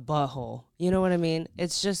can see my butthole. You know what I mean?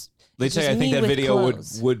 It's just They it's say just I think me that with video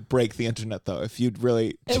clothes. would break the internet though if you'd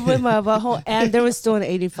really. With my butthole, and there was still an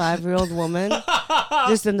 85-year-old woman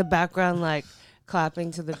just in the background, like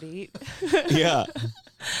clapping to the beat. Yeah.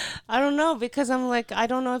 I don't know, because I'm like, I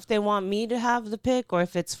don't know if they want me to have the pic or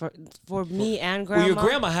if it's for me and grandma. Well, your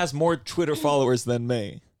grandma has more Twitter followers than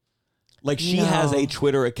me. Like she has a No.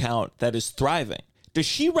 Twitter account that is thriving. Does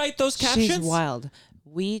she write those captions? She's wild.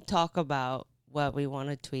 We talk about what we want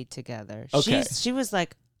to tweet together. Okay. She was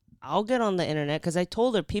like, I'll get on the internet, because I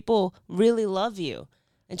told her people really love you.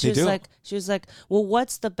 And she They was do. like, well,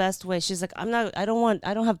 what's the best way? She's like, I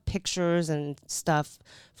don't have pictures and stuff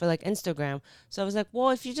for like Instagram. So I was like,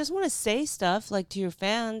 well, if you just want to say stuff like to your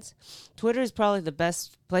fans, Twitter is probably the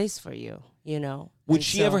best place for you, Would And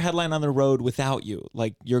she so- ever headline on the road without you?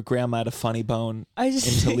 Like your grandma had a funny bone I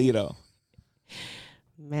just in Toledo.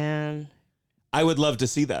 Man, I would love to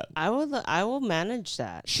see that. I will manage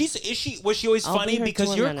that. Was she always I'll be funny? her Because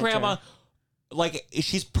tour your manager. grandma, like,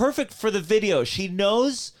 she's perfect for the video. She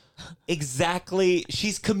knows exactly.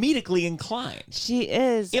 She's comedically inclined. She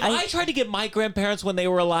is. If I tried to get my grandparents when they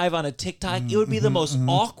were alive on a TikTok, it would be the most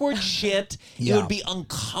awkward shit. It Yeah. would be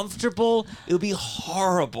uncomfortable. It would be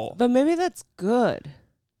horrible. But maybe that's good.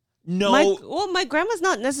 No. My grandma's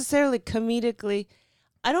not necessarily comedically.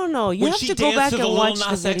 I don't know. You when have she to go danced back to the and Lil watch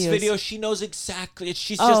the Nas X videos. video, she knows exactly.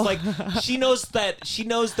 She's Oh. just like she knows that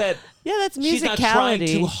Yeah, that's she's not trying musicality.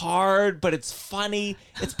 too hard, but it's funny.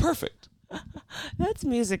 It's perfect. That's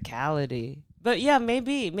musicality. But yeah,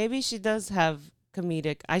 maybe she does have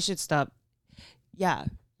comedic. I should stop. Yeah,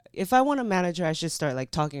 if I want to manage her, I should start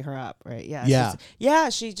like talking her up, right? Yeah. Yeah.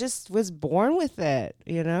 She just was born with it,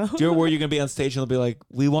 you know? Do you know where you're going to be on stage and they'll be like,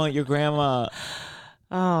 we want your grandma.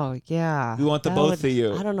 Oh, yeah. We want the That both would- of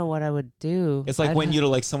you. I don't know what I would do. It's like I'd when ha- you know,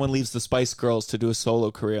 like someone leaves the Spice Girls to do a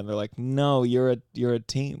solo career and they're like, no, you're a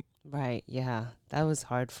team. Right, yeah. That was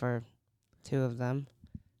hard for two of them.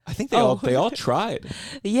 I think they all tried.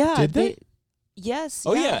 Yeah. Did they? Yes.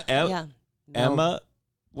 Oh, yeah. yeah. No, Emma,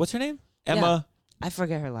 what's her name? Emma I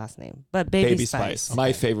forget her last name, but Baby Spice.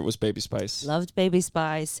 My favorite was Baby Spice. Loved Baby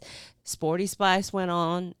Spice. Sporty Spice went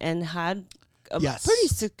on and had a Yes. pretty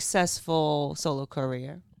successful solo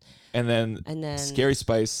career. And then Scary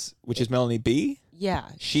Spice, which is Melanie B. Yeah.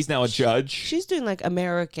 She's now a judge. She's doing like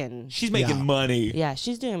American. She's making Yeah. money. Yeah,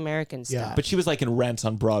 she's doing American Yeah. stuff. But she was like in Rent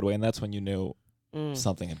on Broadway, and that's when you knew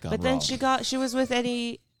something had gone But then wrong. she was with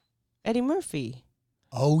Eddie Murphy.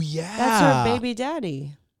 Oh yeah. That's her baby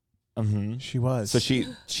daddy. Mm-hmm. She was. So she's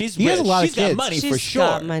He has rich. a lot of She's got kids. money She's for sure.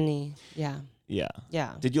 got money. Yeah. Yeah.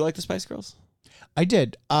 Yeah. Did you like the Spice Girls? I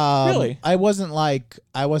did. Really? I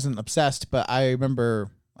wasn't obsessed, but I remember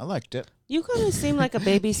I liked it. You kind of seem like a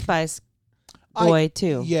Baby Spice boy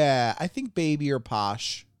too. Yeah, I think Baby or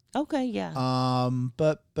Posh. Okay, yeah.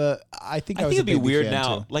 But I think I was think a it'd be Baby weird fan,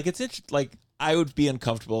 now. too. Like like I would be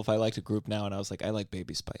uncomfortable if I liked a group now and I was like, I like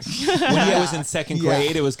Baby Spice. When I was in second Yeah.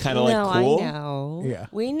 grade, it was kind of no, like cool. I know. Yeah.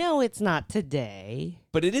 We know it's not today.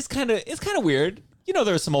 But it's kind of weird. You know,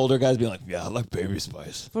 there are some older guys being like, yeah, I like Baby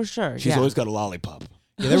Spice. For sure. She's yeah. always got a lollipop.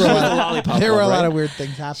 Yeah, there were a lot The lollipop there were a club, lot right? of weird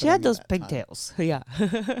things happening. She had those at that time. pigtails. Yeah.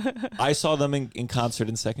 I saw them in concert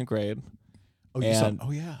in second grade. Oh, you saw, And-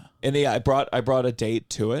 oh yeah. And yeah, I brought a date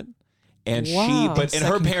to it. And Wow. and her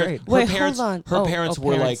Second parents, grade. her Wait, parents, hold on. her Oh, parents oh,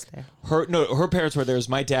 were parents like, there. her parents were there. It was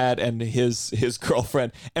my dad and his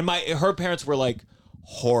girlfriend, and her parents were like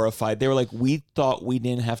horrified. They were like, we thought we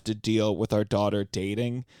didn't have to deal with our daughter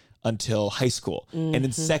dating until high school, and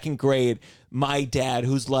in second grade, my dad,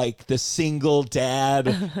 who's like the single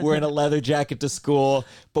dad, wearing a leather jacket to school,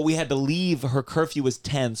 but we had to leave. Her curfew was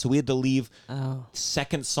 10, so we had to leave.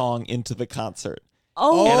 Second song into the concert.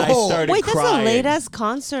 Oh, And I started wait, crying. that's a late ass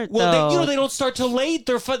concert Well, though. they don't start till late.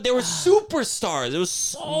 They're fun. They were superstars. It was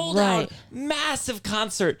sold Right. out, massive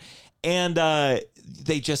concert, and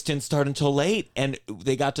they just didn't start until late. And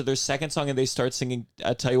they got to their second song, and they start singing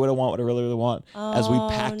 "I Tell You What I Want, What I Really, Really Want" as we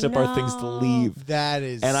packed up our things to leave. That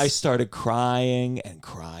is. And I started crying and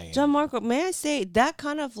crying. John Marco, may I say that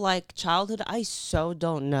kind of like childhood I so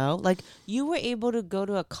don't know. Like you were able to go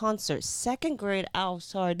to a concert, second grade. Oh,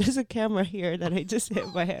 sorry, there's a camera here that I just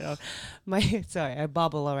hit my head on. Sorry, I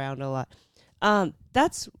bobble around a lot.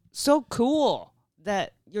 That's so cool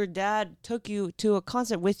that your dad took you to a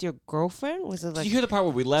concert with your girlfriend. Was it Did like you hear the part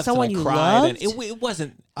where we left someone and I you cried? loved? And it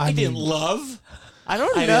wasn't. I didn't love. I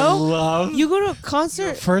don't I know. didn't love. You go to a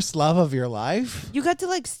concert, first love of your life. you got to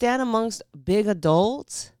like stand amongst big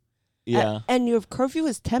adults. Yeah. And your curfew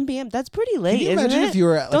is 10 p.m. That's pretty late, Can you isn't imagine it? if you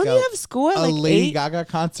were at Don't like you have school at a like Lady 8? Gaga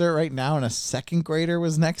concert right now and a second grader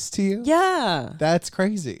was next to you? Yeah. That's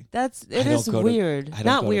crazy. It I don't is go to- weird. I don't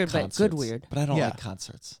Not go to weird, but good concerts. weird. But I don't Yeah. like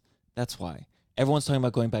concerts. That's why. Everyone's talking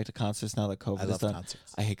about going back to concerts now that COVID I is love done.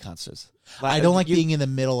 concerts. I hate concerts. I don't like being in the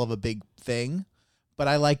middle of a big thing, but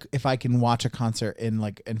I like if I can watch a concert and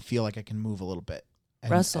feel like I can move a little bit. And,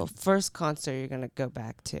 Russell, first concert you're going to go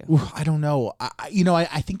back to. I don't know.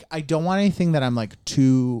 I think I don't want anything that I'm like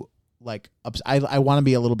too like I want to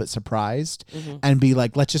be a little bit surprised and be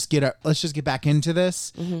like let's just get back into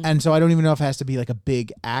this. And so I don't even know if it has to be like a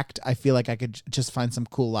big act. I feel like I could just find some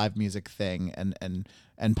cool live music thing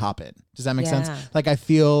and pop in. Does that make sense? Yeah. Like I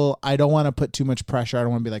feel I don't want to put too much pressure. I don't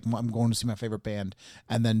want to be like I'm going to see my favorite band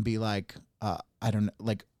and then be like I don't know,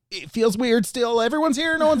 like it feels weird still. Everyone's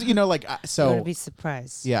here. No one's, like, You're so going to be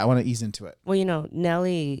surprised. yeah, I want to ease into it. Well,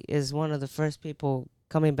 Nelly is one of the first people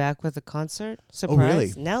coming back with a concert. Surprise.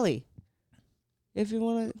 really? Nelly. If you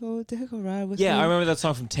want to go take a ride with me. Yeah, I remember that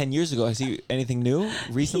song from 10 years ago. Has he anything new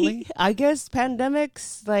recently? I guess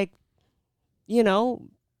pandemics,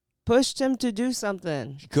 pushed him to do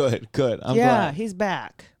something. Good. I'm yeah, glad. he's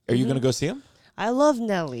back. Are you going to go see him? I love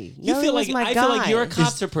Nelly. You Nelly feel was like my I guy. feel like you're a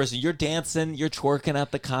concert person. You're dancing, you're twerking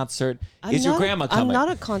at the concert. Is your grandma coming? I'm not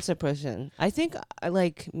a concert person. I think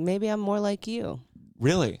maybe I'm more like you.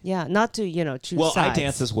 Really? Yeah, not to choose Well, sides. I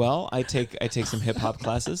dance as well. I take some hip hop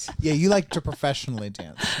classes. Yeah, you like to professionally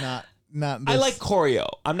dance, not. I this- like choreo.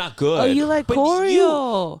 I'm not good. Oh, you like but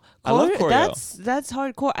choreo? I love choreo. That's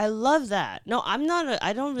hardcore. I love that. No, I'm not.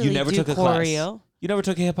 I don't really You never do took a choreo. class. You never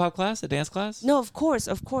took a hip hop class, a dance class? No, of course,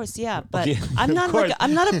 yeah. But Okay, I'm of not course.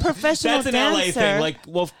 I'm not a professional That's an dancer. LA thing. Like,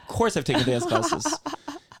 well, of course I've taken dance classes.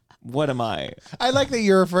 What am I? I like that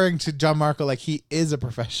you're referring to John Marco like he is a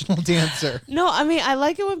professional dancer. No, I mean, I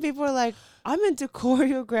like it when people are like, I'm into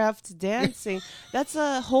choreographed dancing. That's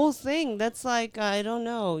a whole thing. That's like, I don't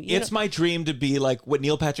know. It's my dream to be like what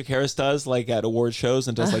Neil Patrick Harris does, like at award shows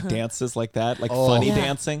and does like dances like that, like funny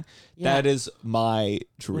dancing. Yeah. That is my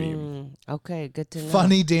dream. Okay, good to know.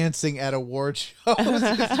 Funny dancing at award shows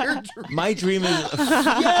is your dream. My dream is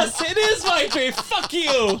yes, it is my dream. Fuck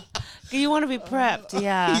you. You want to be prepped,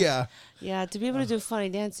 yeah. Yeah. Yeah, to be able to do funny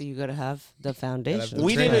dancing, you got to have the foundation. the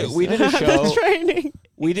We did trainers. We did a show. The training.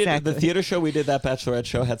 We did Exactly. the theater show. We did that Bachelorette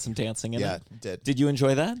show. Had some dancing in Yeah, it. it did. Did you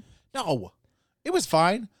enjoy that? No, it was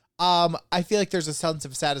fine. I feel like there's a sense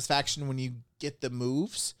of satisfaction when you get the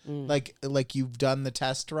moves, like you've done the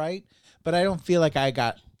test right. But I don't feel like I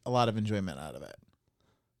got a lot of enjoyment out of it.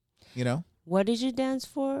 You know? What did you dance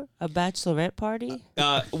for? A bachelorette party?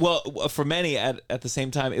 Well, for many at the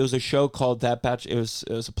same time, it was a show called That Batch. It was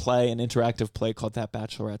a play, an interactive play called That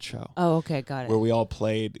Bachelorette Show, Oh, okay, got it. where we all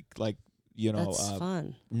played like That's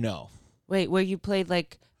fun. No. Wait, where you played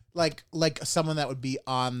like Like someone that would be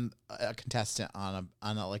on a contestant on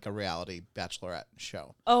a like a reality bachelorette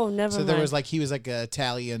show. oh, never So mind. there was like he was like an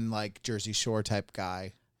Italian like Jersey Shore type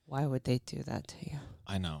guy. Why would they do that to you?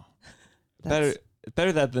 I know. That's-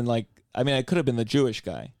 Better that than like. I mean, I could have been the Jewish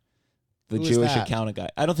guy, the Who is Jewish that? accountant guy.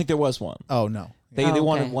 I don't think there was one. Oh no. They Oh,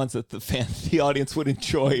 wanted okay. ones that the audience would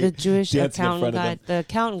enjoy. The Jewish dancing in accountant front of guy, them. the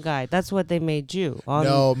accountant guy. That's what they made you on.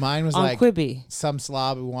 No, mine was on like Quibi. some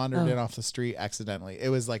slob who wandered Oh. in off the street accidentally. It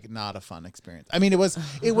was like not a fun experience. I mean, it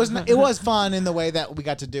was fun in the way that we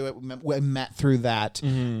got to do it. We met through that.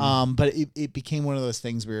 Mm-hmm. But it became one of those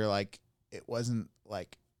things where you're like, it wasn't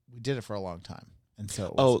like we did it for a long time, and so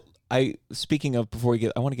it was, Speaking of, before we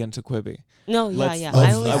get, I want to get into Quibi. No, yeah, Let's- yeah.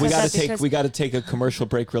 let's- I only we said got that to take because we got to take a commercial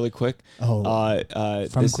break really quick. from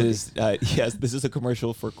This Quibi. is yes, this is a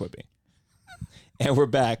commercial for Quibi. And we're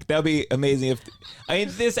back. That'd be amazing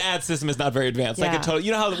if this ad system is not very advanced. Like Yeah.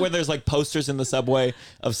 you know how when there's like posters in the subway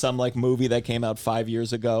of some like movie that came out 5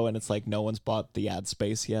 years ago and it's like no one's bought the ad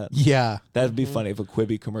space yet. yeah. That'd be funny if a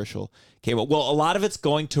Quibi commercial came out. Well, a lot of it's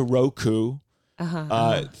going to Roku.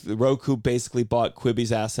 Roku basically bought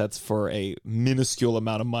Quibi's assets for a minuscule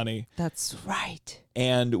amount of money. that's right.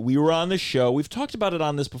 And we were on the show. We've talked about it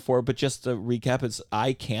on this before, but just to recap, it's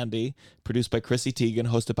Eye Candy, produced by Chrissy Teigen,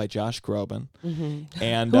 hosted by Josh Groban.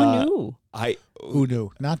 And Who knew? Who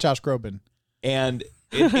knew? Not Josh Groban. And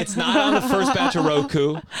it's not on the first batch of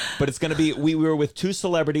Roku, but it's going to be. We were with two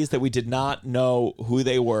celebrities that we did not know who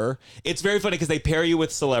they were. It's very funny because they pair you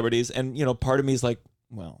with celebrities, and part of me is like,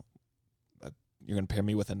 well, you're going to pair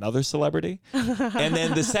me with another celebrity. And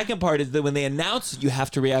then the second part is that when they announce it, you have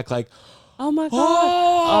to react like, Oh my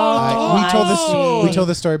god. We told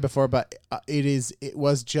this story before, but it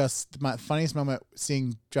was just my funniest moment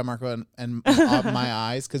seeing John Marco and my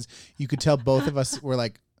eyes, because you could tell both of us were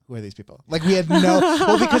like, who are these people? Like we had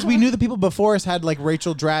because we knew the people before us had like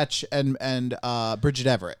Rachel Dratch and Bridget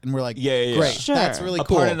Everett, and we're like, Yeah. great, Sure. that's really a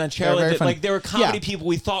cool. part and then They're very Cheryl. funny. Like there were comedy Yeah. people.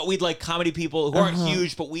 We thought we'd like comedy people who aren't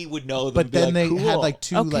huge, but we would know them. But and be then like, they had cool. like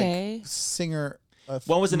two Okay. like singer.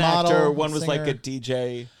 One was an model, actor. One was like singer. a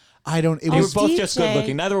DJ. I don't. It They were was both just DJ. good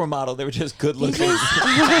looking. Neither were model. They were just good looking.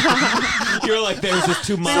 You were like, there was just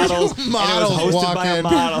two models, and it models was hosted by a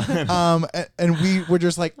walking. model. And we were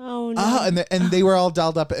just like, Oh, no. and they were all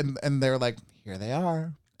dolled up, and they were like, here they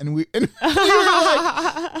are, and we were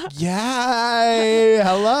like, yeah,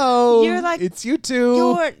 hello, You're like, it's you two.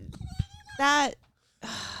 You're that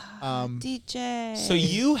Um, DJ. So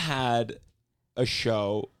you had a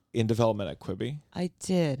show in development at Quibi, I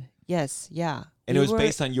did. Yes, yeah. and We it was were-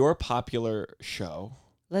 based on your popular show.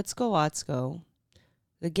 Let's Go Atsuko,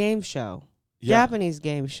 the game show. Yeah. Japanese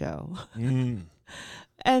game show. Mm.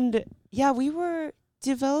 And yeah, we were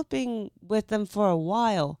developing with them for a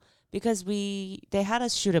while because they had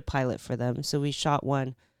us shoot a pilot for them. So we shot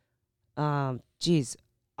one,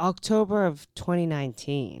 October of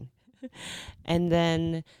 2019. And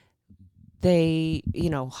then they,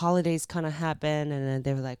 holidays kind of happened, and then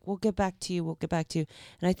they were like, we'll get back to you.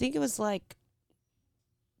 And I think it was like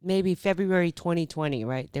maybe February 2020,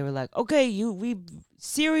 right? They were like, okay,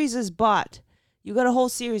 series is bought. You got a whole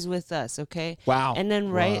series with us, okay? Wow. And then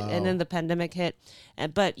and then the pandemic hit,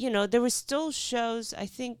 but there were still shows. I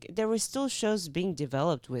think there were still shows being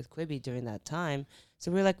developed with Quibi during that time. So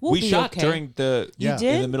we were like, we'll we be shot okay. during the You in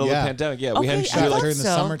did? the middle of Yeah. the pandemic. Yeah, we Okay, had I to shot shoot thought like during the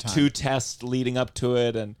so. summertime. 2 tests leading up to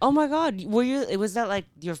it, and Oh my God, was that like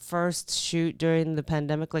your first shoot during the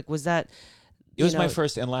pandemic? Like, was that? it was my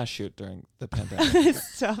first and last shoot during the pandemic.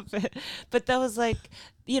 Stop it! But that was like,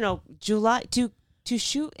 July to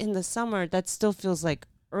shoot in the summer. That still feels like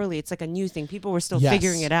early. It's like a new thing. People were still Yes.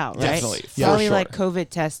 figuring it out, right? Definitely, for Probably sure. like COVID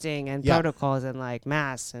testing and Yeah. protocols and like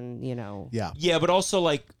masks and Yeah. Yeah, but also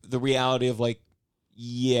like the reality of like,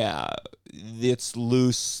 yeah, it's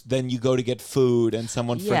loose. Then you go to get food and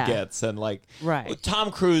someone Yeah. forgets, and like Right. Tom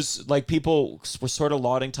Cruise, like people were sort of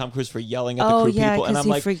lauding Tom Cruise for yelling at the Oh crew yeah, people, and because I'm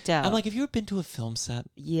he like, freaked out. I'm like, have you ever been to a film set?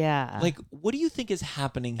 yeah. Like, what do you think is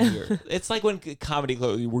happening here? It's like when comedy,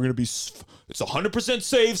 we're gonna be, it's 100%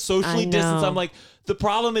 safe, socially I distanced. know. I'm like, the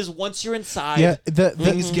problem is once you're inside, Yeah, the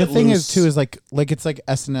things get thing loose. is too is like it's like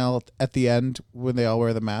SNL at the end when they all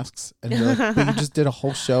wear the masks and you're like, but you just did a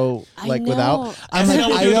whole show I like know. without. I'm SNL like,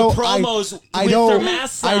 would I do the don't, promos I with don't, their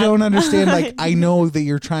masks I on. don't understand. Like, I know that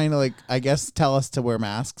you're trying to like, I guess, tell us to wear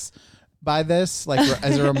masks by this, like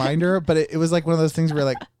as a reminder. But it was like one of those things where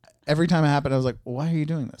like. Every time it happened, I was like, "Why are you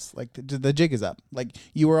doing this? Like, the jig is up. Like,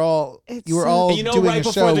 you were all It's you were so- all And you know, doing right a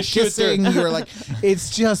before show, the shoot, they're- kissing. You were like,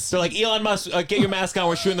 it's just they're like, Elon Musk, get your mask on.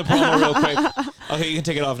 We're shooting the promo real quick. Okay, you can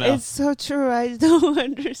take it off now. It's so true. I don't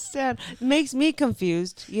understand. It makes me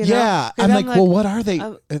confused. You know? yeah. 'Cause I'm like, well, what are they?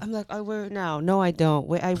 I'm like, I wear it now. No, I don't.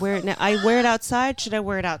 Wait, I wear it now. I wear it outside. Should I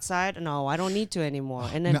wear it outside? No, I don't need to anymore.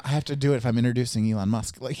 And then No, I have to do it if I'm introducing Elon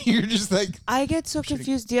Musk. Like you're just like I get so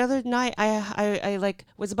confused. The other night, I like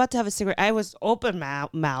was about to have a cigarette. I was open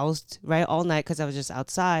mouthed right all night because I was just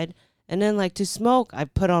outside. And then like to smoke, I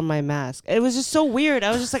put on my mask. It was just so weird.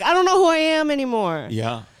 I was just like, I don't know who I am anymore.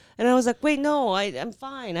 Yeah. And I was like, wait, no, I'm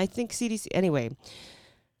fine. I think CDC. Anyway,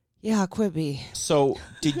 yeah, Quibi. So,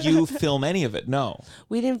 did you film any of it? No.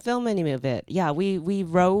 We didn't film any of it. Yeah, we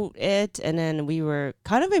wrote it, and then we were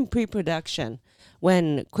kind of in pre-production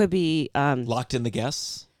when Quibi. Locked in the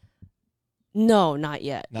guests? No, not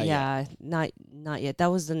yet. Not yeah, not yet.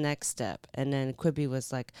 That was the next step, and then Quibi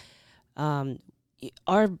was like,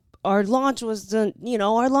 our launch was done.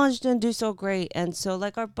 Our launch didn't do so great, and so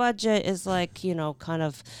like our budget is like kind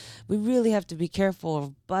of, we really have to be careful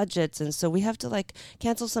of budgets, and so we have to like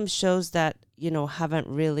cancel some shows that haven't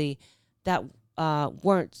really that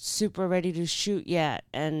weren't super ready to shoot yet,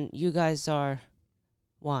 and you guys are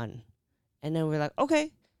one, and then we're like,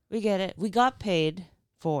 okay, we get it. We got paid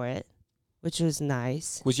for it, which was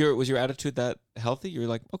nice. Was your attitude that healthy? You were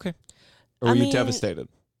like, okay. Or I were you mean, devastated?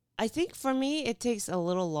 I think for me, it takes a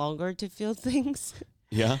little longer to feel things.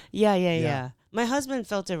 Yeah. Yeah. My husband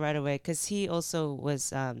felt it right away because he also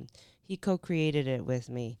was, he co-created it with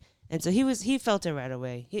me. And so he felt it right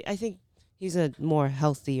away. I think he's a more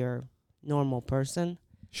healthier, normal person.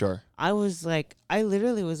 Sure. I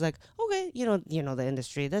literally was like, okay, the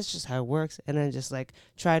industry, that's just how it works. And then just like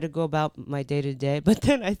try to go about my day to day. But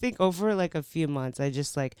then I think over like a few months, I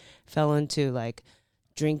just like fell into like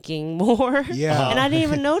drinking more. Yeah. And I didn't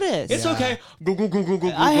even notice. It's okay.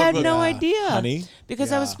 I had no idea. Honey.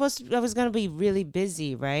 Because I was going to be really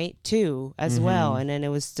busy, right? Too, as well. And then it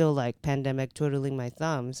was still like pandemic twiddling my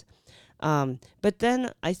thumbs. But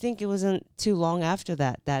then I think it wasn't too long after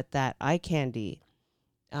that eye candy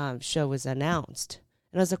show was announced.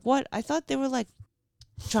 And I was like, what? I thought they were like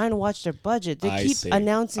trying to watch their budget. They I keep see.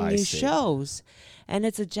 announcing I new see. shows. And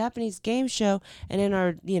it's a Japanese game show. And in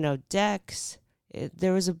our, decks,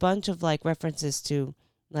 there was a bunch of like references to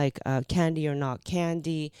like Candy or Not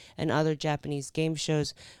Candy and other Japanese game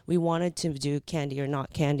shows. We wanted to do Candy or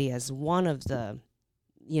Not Candy as one of the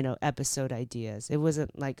episode ideas. It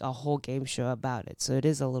wasn't like a whole game show about it, so it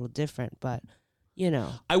is a little different, but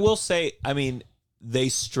I will say, I mean, they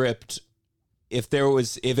stripped, if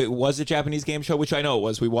it was a Japanese game show, which I know it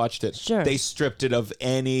was, we watched it. Sure. They stripped it of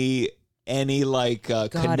any like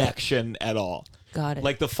connection at all. got it.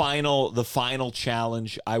 Like the final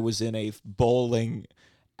challenge, I was in a bowling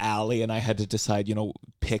alley and I had to decide,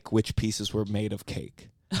 pick which pieces were made of cake.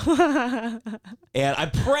 And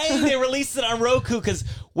I'm praying they released it on Roku, because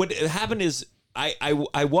what happened is I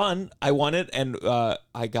won it, and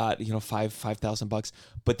I got $5,000.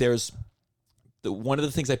 But there's one of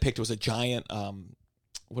the things I picked was a giant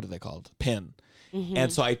what are they called, pin,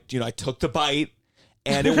 and so I took the bite,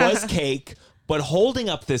 and it was cake, but holding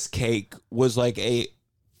up this cake was like a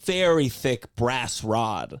very thick brass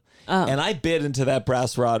rod, and I bit into that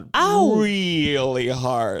brass rod really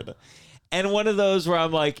hard. And one of those where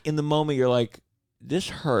I'm like, in the moment, you're like, this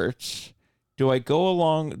hurts. Do I go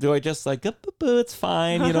along? Do I just like, it's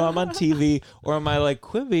fine, I'm on TV? Or am I like,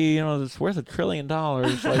 Quibi, it's worth $1 trillion.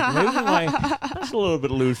 Like, maybe that's a little bit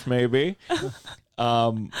loose, maybe.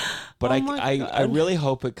 But I really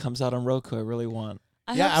hope it comes out on Roku. I really want.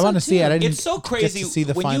 I want to see it. I didn't It's so crazy get to see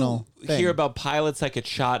the when final you thing. hear about pilots that get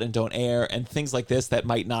shot and don't air, and things like this that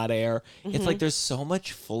might not air. It's like there's so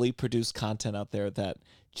much fully produced content out there that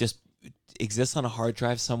just exists on a hard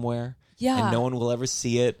drive somewhere. Yeah. And no one will ever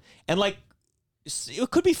see it. And like, it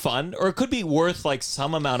could be fun, or it could be worth like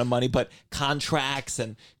some amount of money, but contracts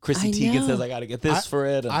and Chrissy I Teigen know. says I got to get this for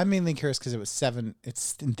it. And I'm mainly curious because it was 7.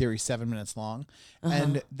 It's in theory 7 minutes long,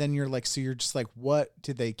 and then you're like, so you're just like, what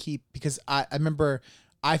did they keep? Because I remember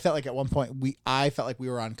I felt like at one point I felt like we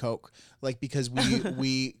were on coke, like because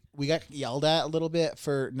we got yelled at a little bit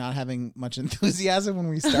for not having much enthusiasm when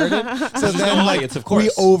we started. So then no like audience, of course.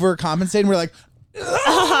 we overcompensated. We're like.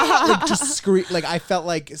 Like just scream, like I felt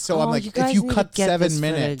like so. I'm Oh, like, you if guys you need to cut get 7 this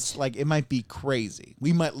minutes, footage. like it might be crazy.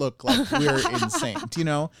 We might look like we're insane, you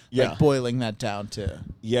know? Yeah. Like boiling that down to,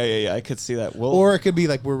 yeah, I could see that. Well, or it could be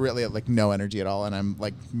like we're really at like no energy at all, and I'm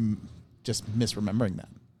like just misremembering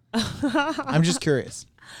that. I'm just curious.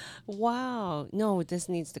 Wow. No, this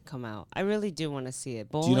needs to come out. I really do want to see it.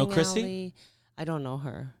 Bowling you know Chrissy? Alley, I don't know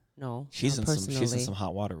her. No. she's not in some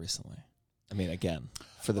hot water recently. I mean, again,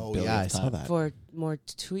 for the Oh, billionth yeah, I time. saw that. For more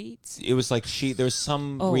tweets. It was like there was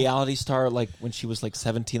some Oh. reality star like when she was like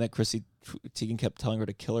 17 that Chrissy Teigen kept telling her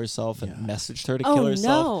to kill herself and messaged her to kill Oh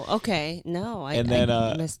herself. no. Okay. No, I, And then,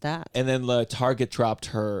 I missed that. And then Target dropped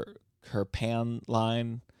her pan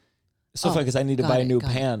line. It's so Oh, funny because I need to got buy a it, new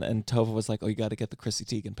got it. pan, and Tova was like, "Oh, you got to get the Chrissy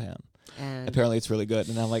Teigen pan. And Apparently, it's really good."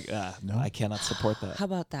 And I'm like, No. I cannot support that." how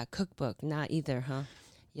about that cookbook? Not either, huh?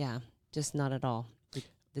 Yeah, just not at all.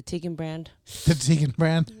 The Tegan brand, The Tegan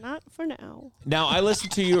brand. not for now. Now I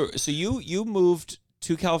listened to you. So you moved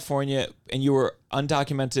to California, and you were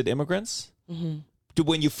undocumented immigrants. Mm-hmm.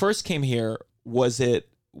 When you first came here, was it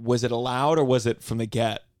allowed, or was it from the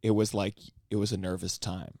get? It was like it was a nervous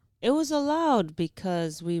time. It was allowed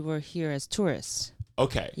because we were here as tourists.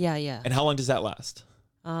 Okay. Yeah, yeah. And how long does that last?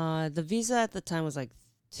 The visa at the time was like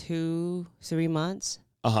 2-3 months.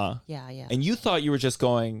 Uh-huh. Yeah, yeah. And you thought you were just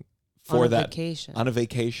going for on a that vacation. on a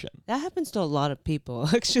vacation. That happens to a lot of people,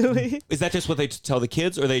 actually. Is that just what they tell the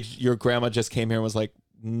kids, or your grandma just came here and was like,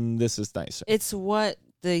 this is nicer? It's what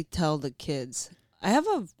they tell the kids. I have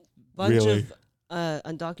a bunch Really? of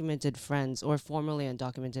undocumented friends, or formerly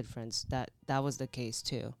undocumented friends, that was the case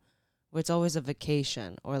too. Where it's always a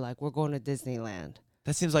vacation, or like we're going to Disneyland.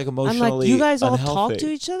 That seems like I'm emotionally like, you guys all unhealthy. talk to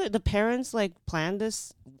each other? The parents like planned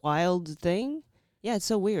this wild thing? Yeah, it's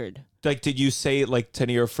so weird. Like, did you say like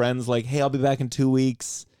to your friends, like, "Hey, I'll be back in 2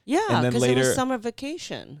 weeks"? Yeah, And then because it later- was summer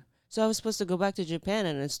vacation. So I was supposed to go back to Japan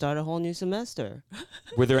and then start a whole new semester.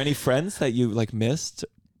 Were there any friends that you like missed?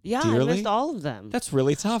 Yeah, Dearly? I missed all of them. That's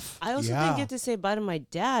really tough. I also Yeah. didn't get to say bye to my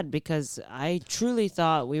dad because I truly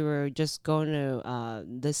thought we were just going to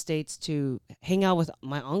the States to hang out with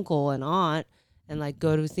my uncle and aunt and like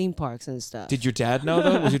go to theme parks and stuff. Did your dad know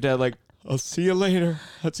though? Was your dad like, "I'll see you later"?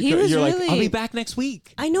 He was You're like, really- "I'll be back next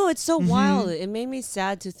week." I know, it's so wild. It made me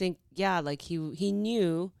sad to think, yeah, like he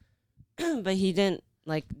knew, but he didn't,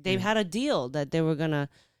 like they had a deal that they were going to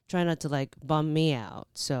try not to like bum me out.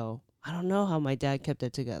 So I don't know how my dad kept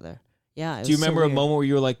it together. Yeah. It Do you was so remember a weird. moment where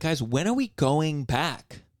you were like, "Guys, when are we going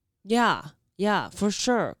back?" Yeah, for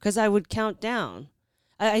sure. Because I would count down.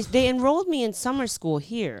 They enrolled me in summer school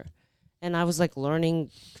here, and I was like learning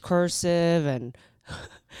cursive and,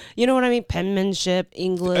 you know what I mean, penmanship,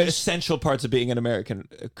 English. Essential parts of being an American: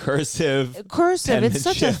 cursive. Cursive, it's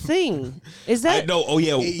such a penmanship. thing. Is I that? know. Oh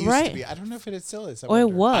yeah. It used Right. to be. I don't know if it still is. I Or it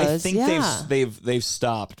wonder. was. I think yeah. they've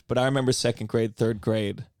stopped, but I remember 2nd grade, 3rd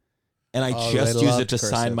grade, and I Oh, just they use loved it to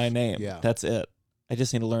sign cursive. my name. Yeah. That's it. I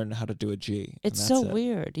just need to learn how to do a G. and It's that's so it.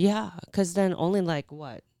 weird. Yeah. Because then only like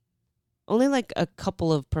what? Only like a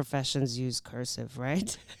couple of professions use cursive,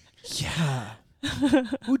 right? Yeah.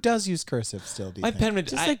 Who does use cursive still? Do you My think? penman.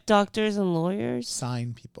 Just like doctors and lawyers.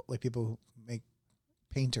 Sign people, like people who make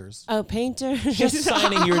painters. Oh, painter. just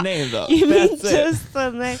signing your name though. You mean That's it. just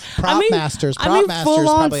the name? Prop masters. I Prop mean, masters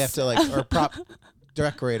full-on probably have to like, or prop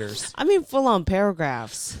decorators. I mean, full on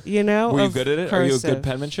paragraphs, you know? Were you of good at it? Are you a cursive. good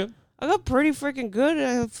penmanship? I got pretty freaking good.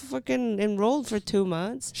 I fucking enrolled for 2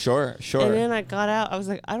 months. Sure. And then I got out. I was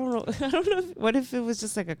like, I don't know. I don't know. What if it was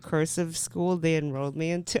just like a cursive school they enrolled me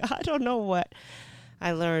into? I don't know what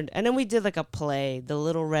I learned. And then we did like a play, The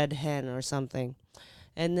Little Red Hen or something.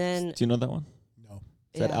 And then, Do you know that one? No.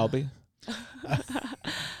 Is that Yeah. Albie? I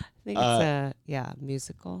think it's a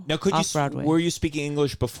musical. Now, could off Broadway. were you speaking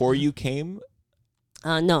English before you came?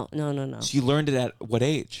 No. So you learned it at what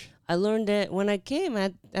age? I learned it when I came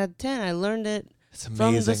at 10. I learned it It's from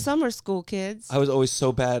amazing. the summer school kids. I was always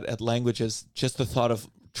so bad at languages. Just the thought of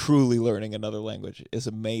truly learning another language is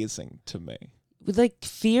amazing to me. like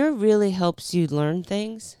fear really helps you learn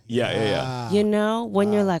things. Yeah. You know,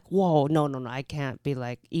 when you're like, whoa, no, I can't be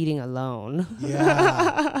like eating alone.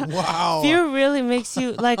 Yeah. Wow. Fear really makes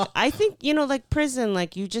you like, I think, you know, like prison,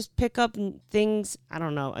 like you just pick up things. I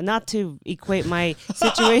don't know, not to equate my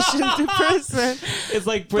situation to prison. It's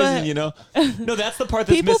like prison, But- you know? No, that's the part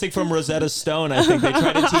that's People- missing from Rosetta Stone. I think they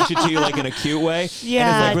try to teach it to you like in a cute way.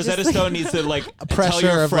 Yeah, And it's like just Rosetta like- Stone needs to like tell Pressure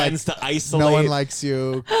your of, friends like, to isolate. No one likes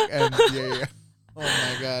you. And yeah. Oh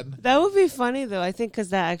my God. That would be funny though, I think, because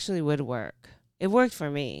that actually would work. It worked for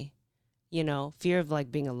me. You know, fear of like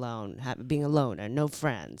being alone, being alone and no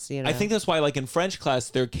friends, you know? I think that's why, like in French class,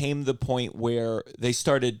 there came the point where they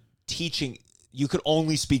started teaching. You could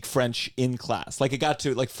only speak French in class. Like it got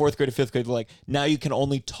to like 4th grade to 5th grade. Like now you can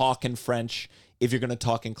only talk in French if you're going to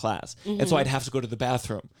talk in class. And so I'd have to go to the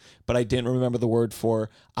bathroom, but I didn't remember the word for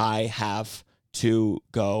I have to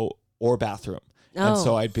go or bathroom. And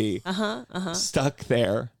so Oh. I'd be stuck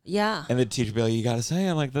there. Yeah. And the teacher would be like, you got to say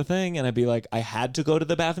it like the thing. And I'd be like, I had to go to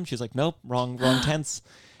the bathroom. She's like, nope, wrong tense.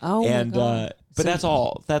 Oh, And my God. but So- that's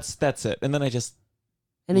all. That's it. And then I just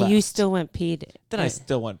And then you left. still went peed. then I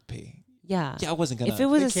still want to pee. Yeah. Yeah, I wasn't gonna. If it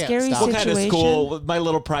was They a can't scary stop. what situation. kind of school? My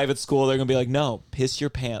little private school. They're gonna be like, no, piss your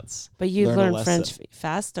pants. But you Learn a learn lesson. French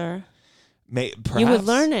faster. Perhaps. You would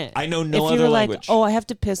learn it. I know if no you other were language. like, oh, I have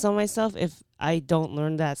to piss on myself if I don't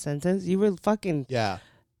learn that sentence. You were fucking Yeah.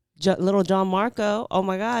 little John Marco. Oh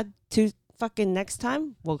my God. Next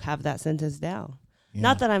time we'll have that sentence down. Yeah.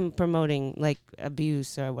 Not that I'm promoting like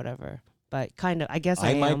abuse or whatever, but kind of. I guess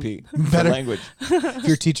I am. might be Better. for language. If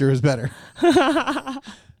your teacher is better.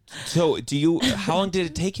 So, how long did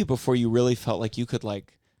it take you before you really felt like you could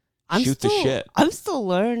like shoot the shit? I'm still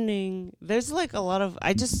learning. There's like a lot of.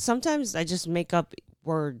 Sometimes I just make up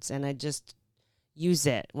words and I just use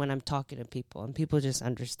it when I'm talking to people, and people just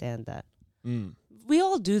understand that. Mm. We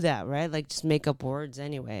all do that, right? Like just make up words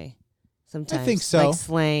anyway. Sometimes think so. Like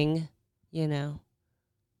slang, you know.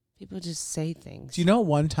 People just say things. Do you know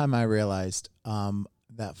one time I realized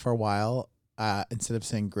that for a while, instead of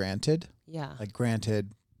saying granted, Yeah. like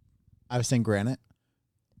granted, I was saying granite.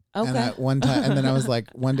 Okay. And one time, and then I was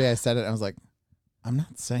like, one day I said it, and I was like, I'm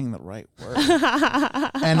not saying the right word.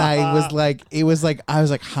 And I was like, I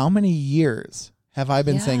was like, how many years have I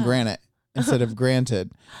been saying Yeah. granite instead of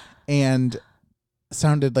granted? And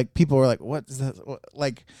sounded like people were like, what is that?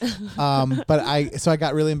 Like, but I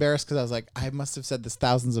got really embarrassed because I was like, I must have said this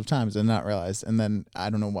thousands of times and not realized. And then I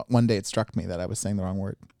don't know what, one day it struck me that I was saying the wrong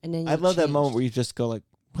word. And then I you love that changed. moment where you just go like,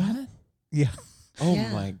 what? Yeah. Oh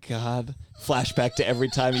Yeah. my God. Flashback to every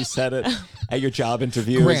time you said it at your job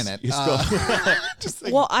interviews. Granite. You still, Just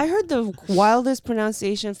like, Well, I heard the wildest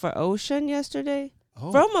pronunciation for ocean yesterday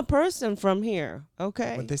from a person from here.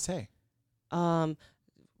 Okay. what'd they say?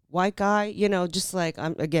 White guy, you know, just like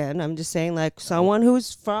I'm just saying, like someone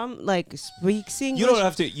who's from like speaks English. you don't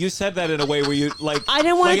have to. You said that in a way where you like. I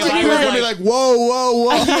didn't want like it if to I be was like- Be like, whoa,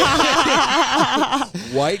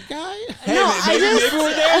 white guy? Hey, No, maybe, I just- maybe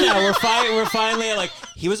we're there now. We're finally like,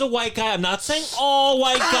 he was a white guy. I'm not saying all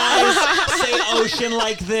white guys say ocean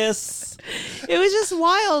like this. It was just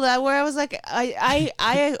wild where I was like, I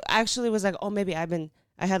actually was like, oh, maybe I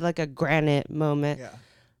had like a granite moment. Yeah.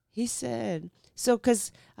 He said, so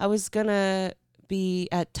because I was gonna be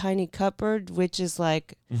at Tiny Cupboard, which is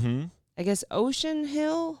like, Mm-hmm. I guess Ocean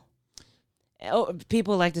Hill. Oh,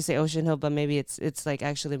 people like to say Ocean Hill, but maybe it's like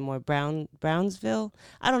actually more Brownsville.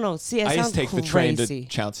 I don't know. See, it I sounds just take crazy. the train to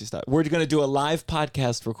Chauncey stop. We're going to do a live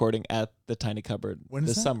podcast recording at the Tiny Cupboard When is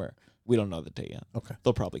this that? summer. We don't know the date yet. Okay.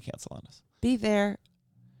 They'll probably cancel on us. Be there.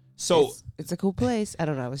 So It's a cool place. I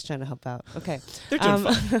don't know. I was trying to help out. Okay. they're doing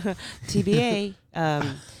fine. TBA.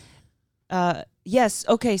 Yes.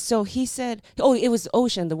 Okay. So he said, oh, it was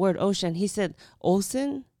ocean, the word ocean. He said,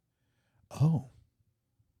 Olsen. Oh.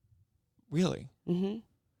 Really? Mm-hmm.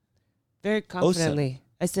 Very confidently.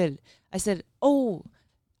 I said, oh,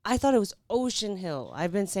 I thought it was Ocean Hill.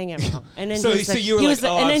 I've been saying it wrong. And then So- he was so like, you were he like, was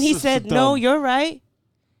 "Oh, and I'm then he so said, dumb." no, you're right.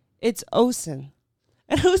 It's Ocean.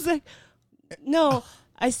 And I was like, no,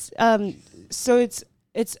 so it's,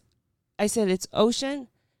 I said, it's Ocean.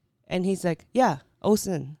 And he's like, yeah,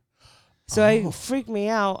 Ocean. So it freaked me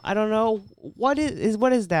out. I don't know. What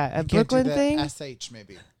is that? A Brooklyn thing? SH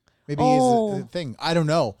maybe. Maybe Oh. he's a thing. I don't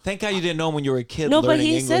know. Thank God you didn't know him when you were a kid. No, but learning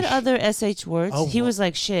he English. said other SH words. Oh, He wha- was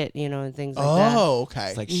like shit, you know, and things like that. Oh, okay.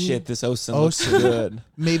 It's like shit. This Ocean looks Ocean. good.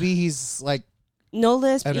 Maybe he's like No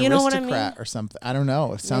lisp, an you know what I aristocrat mean? or something. I don't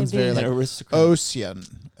know. It sounds Maybe. very An like aristocrat. ocean.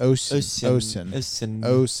 Ocean.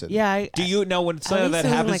 Yeah, Do you know when something least like that it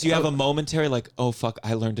was happens? like, Do you have oh. a momentary like, oh fuck,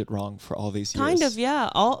 I learned it wrong for all these years? kind of, yeah.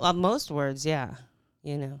 All most words, yeah.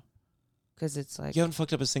 You know, because it's like You haven't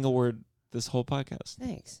fucked up a single word this whole podcast.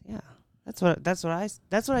 Thanks. Yeah. That's what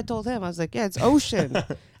I told him. I was like, yeah, it's ocean.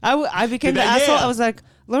 I became the asshole. Yeah. I was like,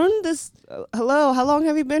 learn this. Hello, how long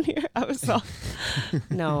have you been here? I was so.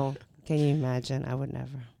 No, can you imagine? I would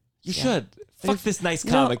never. You should. Fuck this nice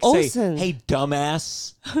No, comic. Say, Olsen. hey,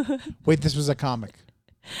 dumbass. Wait, this was a comic.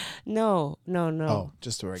 No. Oh,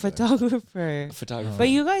 just a regular. Photographer. Photographer. But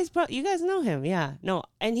you guys know him, yeah. No,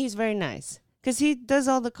 and he's very nice because he does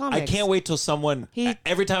all the comics. I can't wait till someone.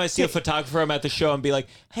 Every time I see a photographer, I'm at the show and be like,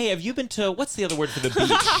 "Hey, have you been to what's the other word for the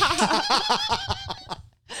beach?"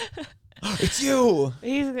 It's you.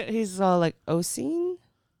 He's all like Oseen.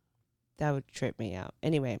 That would trip me out.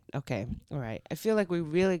 Anyway, okay, all right. I feel like we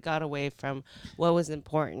really got away from what was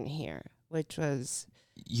important here, which was.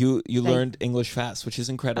 You learned English fast, which is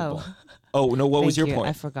incredible. Oh no, what was your point?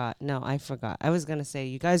 I forgot. I was gonna say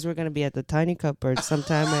you guys were gonna be at the Tiny Cupboard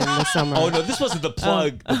sometime in the summer. Oh no, this wasn't the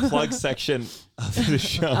plug section of the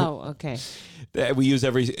show. Oh, okay. We use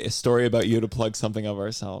every story about you to plug something of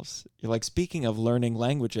ourselves. You're like, speaking of learning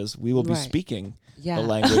languages, we will be speaking the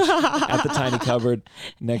language at the Tiny Cupboard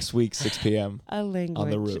next week, 6 p.m. A language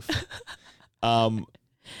on the roof.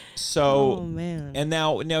 So, oh man. And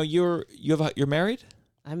now you're married?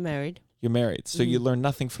 I'm married. You're married, so you learn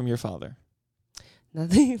nothing from your father.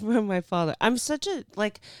 Nothing from my father. I'm such a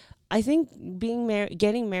I think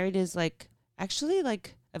getting married is actually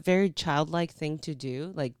a very childlike thing to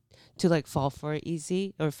do, to fall for it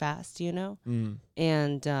easy or fast,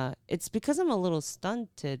 And it's because I'm a little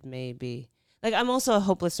stunted, maybe. I'm also a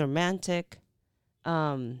hopeless romantic.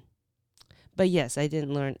 But yes, I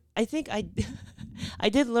didn't learn. I think I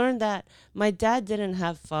did learn that my dad didn't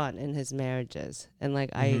have fun in his marriages, and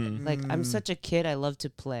I'm such a kid. I love to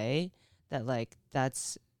play. That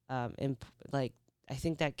that's I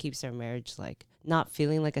think that keeps our marriage not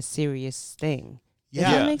feeling like a serious thing. Yeah.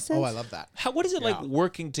 Does that make sense? Oh, I love that. What is it like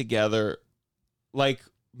working together? Like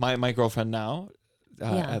my girlfriend now,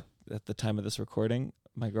 at the time of this recording,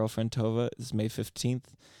 my girlfriend Tova is May 15th.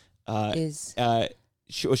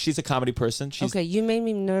 She's a comedy person. Okay, you made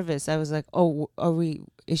me nervous. I was like, "Oh,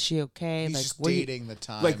 is she okay?" He's just dating the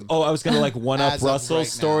time. I was gonna one up As of Russell's right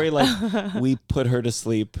story. We put her to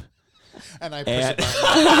sleep. And I push it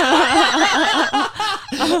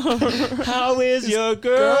How is your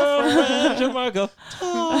girlfriend, Jamarco?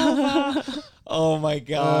 Oh my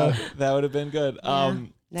God, that would have been good. Yeah.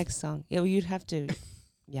 Next song. Yeah, well, you'd have to.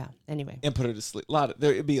 Yeah. Anyway. And put her to sleep.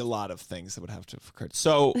 There'd be a lot of things that would have to have occurred.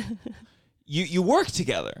 So. You work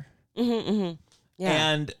together. Yeah.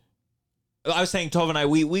 And I was saying, Tova and I,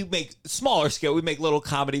 we make smaller scale. We make little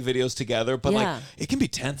comedy videos together, but it can be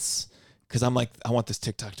tense because I'm like, I want this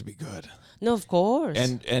TikTok to be good. No, of course.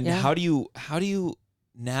 And how do you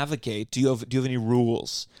navigate? Do you have any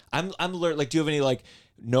rules? I'm alert. Do you have any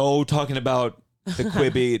no talking about the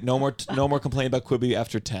Quibi? No more complaining about Quibi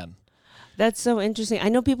after 10. That's so interesting. I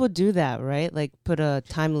know people do that, right? Put a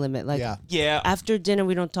time limit. Yeah. After dinner,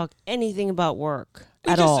 we don't talk anything about work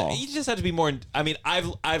at all. You just have to be more.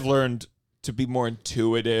 I've learned to be more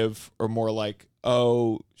intuitive, or more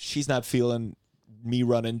she's not feeling me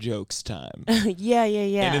running jokes time. Yeah.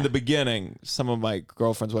 And in the beginning, some of my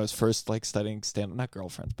girlfriends, when I was first studying stand-up, not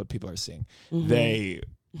girlfriends, but people I was seeing, they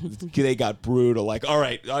got brutal. All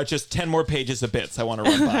right, just 10 more pages of bits I want to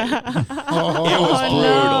run by. It was brutal.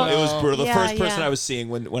 No. It was brutal. The first person yeah. I was seeing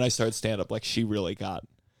when I started stand-up, she really got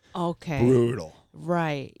brutal.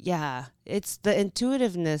 Right. Yeah. It's the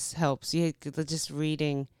intuitiveness helps. You just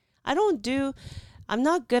reading. We're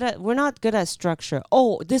not good at structure.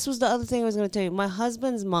 Oh, this was the other thing I was going to tell you. My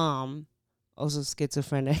husband's mom, also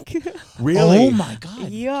schizophrenic. Really? Oh my God.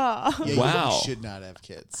 Yeah. Wow. You should not have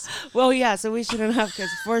kids. Well, yeah, so we shouldn't have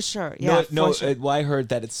kids for sure. Yeah, no. for sure. Well, I heard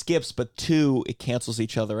that it skips, but 2, it cancels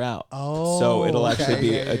each other out. Oh, so it'll actually be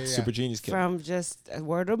yeah. a super genius kid. From just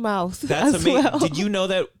word of mouth. That's as amazing. well. Did you know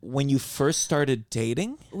that when you first started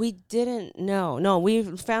dating? We didn't know. No, we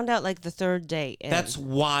found out the third date. And That's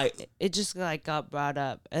why. it just got brought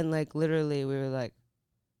up, and literally we were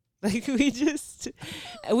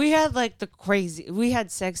we had we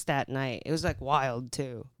had sex that night. It was wild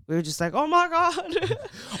too. We were just oh my God.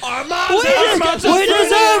 Our moms We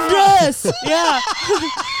deserved this. Yeah.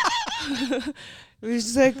 We were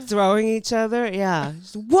just throwing each other. Yeah.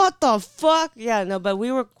 Just, what the fuck? Yeah. No, but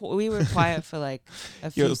we were quiet for a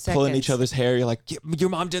few You're seconds. pulling each other's hair. You're like,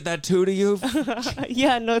 your mom did that too to you?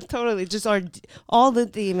 Yeah. No. Totally. Just all the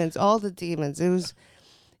demons. It was.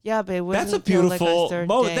 Yeah, but it wasn't That's a beautiful our third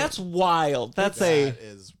moment. date. That's wild. That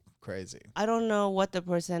is crazy. I don't know what the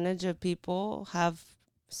percentage of people have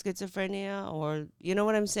schizophrenia, or you know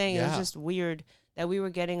what I'm saying. It was just weird that we were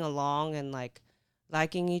getting along and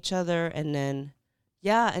liking each other, and then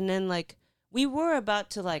we were about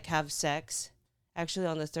to like have sex actually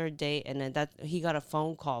on the third date, and then that he got a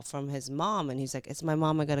phone call from his mom, and he's like, "It's my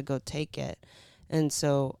mom. I gotta go take it." And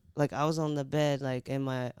so like I was on the bed like in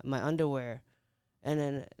my underwear, and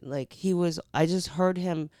then like I just heard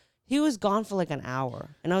him. He was gone for like an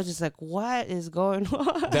hour, and I was just like, "What is going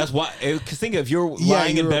on?" That's why. Because think if you're Yeah,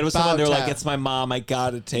 lying you in were bed with someone, they're about like, to- "It's my mom. I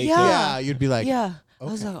gotta take Yeah. it." Yeah, you'd be like, yeah. I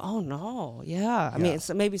was okay. like, "Oh no, yeah." I mean, Yeah. it's,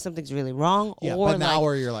 maybe something's really wrong, yeah, or but now like,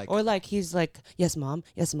 where you're like, or like he's like, "Yes, mom.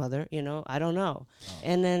 Yes, mother." You know, I don't know.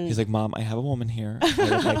 And then He's like, "Mom, I have a woman here. I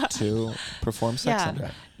would like to perform sex on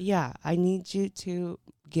her." yeah, I need you to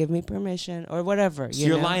give me permission or whatever. So you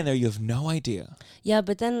you're know? lying there. You have no idea. Yeah,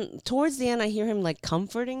 but then towards the end, I hear him like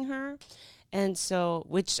comforting her. And so,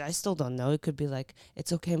 which I still don't know. It could be like,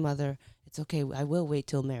 "It's okay, mother. It's okay. I will wait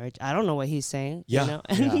till marriage." I don't know what he's saying. Yeah. You know?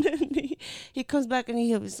 And then he comes back and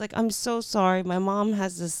he was like, "I'm so sorry. My mom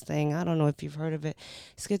has this thing. I don't know if you've heard of it.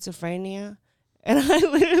 Schizophrenia." And I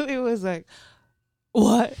literally was like,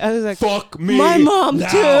 "What?" I was like, Fuck me. "My mom now."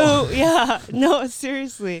 too." Yeah. No,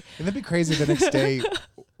 seriously. and that'd be crazy the next day.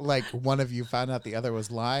 Like one of you found out the other was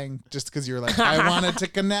lying just because you were like, I wanted to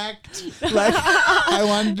connect. Like I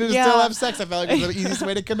wanted to Yeah. still have sex. I felt like it was the easiest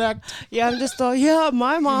way to connect. Yeah, I'm just all, yeah,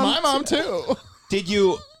 my mom. My mom too. Did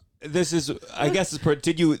you? This is, I guess,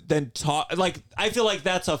 did you then talk? Like, I feel like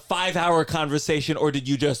that's a 5-hour conversation, or did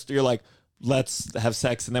you just? You're like, let's have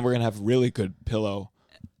sex, and then we're gonna have really good pillow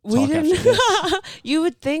We talk after didn't. this. You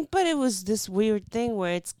would think, but it was this weird thing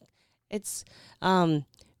where it's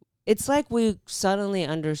like we suddenly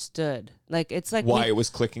understood. Like it's like Why it was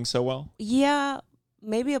clicking so well? yeah,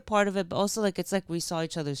 maybe a part of it, but also like it's like we saw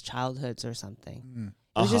each other's childhoods or something.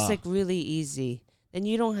 It was just like really easy. And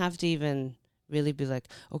you don't have to even really be like,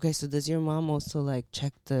 "Okay, so does your mom also like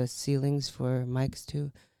check the ceilings for mics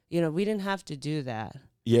too?" You know, we didn't have to do that.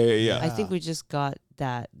 Yeah. I think we just got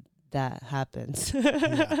that happens.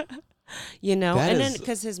 Yeah. You know, That and then is-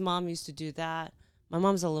 because his mom used to do that. My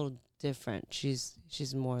mom's a little different. She's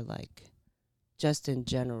more like, just in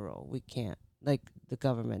general, we can't, like, the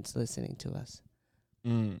government's listening to us.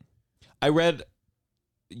 I read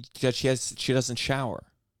that she doesn't shower.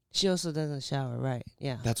 She also doesn't shower, right?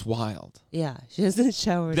 Yeah. That's wild. Yeah, she doesn't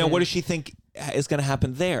shower. Then there. what does she think is going to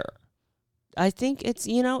happen there? I think it's,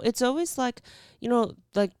 you know, it's always like, you know,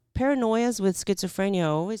 like paranoias with schizophrenia are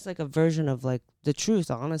always like a version of like the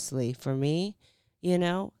truth, honestly, for me, you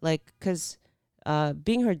know, like, because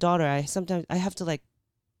being her daughter, I have to like,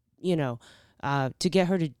 you know, to get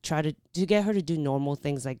her to do normal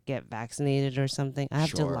things like get vaccinated or something. I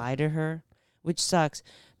have to Sure. lie to her, which sucks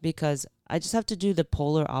because I just have to do the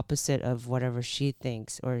polar opposite of whatever she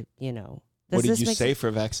thinks, or, you know. What did this you make say sense?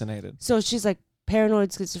 for vaccinated? So she's like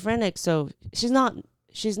paranoid schizophrenic. So she's not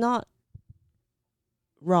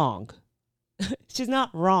wrong. She's not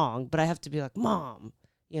wrong, but I have to be like, "Mom,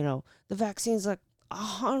 you know, the vaccine's like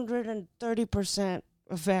 130%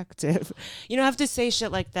 effective." You know, I have to say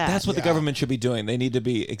shit like that. That's what the government should be doing. They need to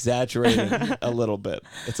be exaggerating a little bit.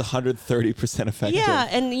 It's 130% effective. Yeah,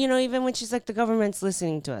 and you know, even when she's like, "The government's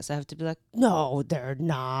listening to us," I have to be like, "No, they're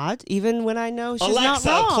not." Even when I know she's Alexa,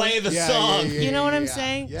 not wrong. play the song. You know what I'm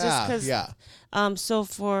saying? Yeah, Just 'cause- yeah. So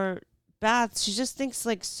for baths, she just thinks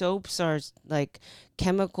like soaps are like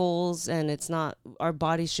chemicals, and it's not. Our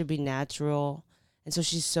bodies should be natural, and so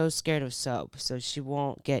she's so scared of soap, so she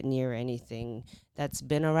won't get near anything that's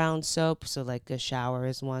been around soap. So like a shower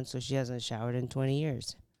is one, so she hasn't showered in 20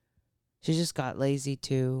 years. She just got lazy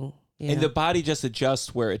too. You And know? the body just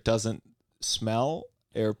adjusts where it doesn't smell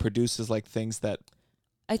or produces like things that.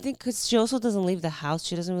 I think because she also doesn't leave the house,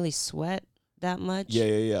 she doesn't really sweat that much.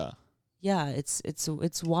 Yeah. Yeah,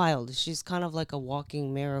 it's wild. She's kind of like a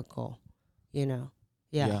walking miracle, you know.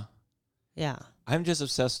 Yeah. I'm just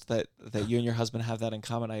obsessed that you and your husband have that in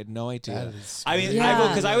common. I had no idea. That is I mean, Yeah.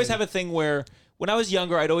 because I always have a thing where when I was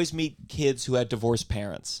younger, I'd always meet kids who had divorced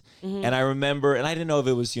parents, Mm-hmm. and I remember, and I didn't know if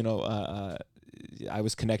it was, I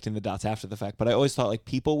was connecting the dots after the fact, but I always thought like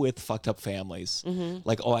people with fucked up families,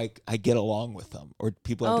 like, oh, I get along with them, or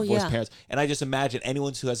people who have Oh, divorced yeah. parents, and I just imagine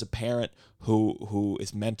anyone who has a parent who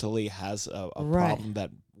is mentally has a Right. problem that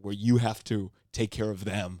where you have to take care of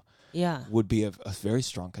them Yeah. would be a very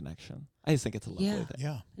strong connection. I just think it's a lovely Yeah. thing.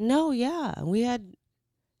 Yeah. No, yeah. We had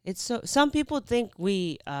it's so some people think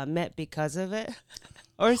we met because of it.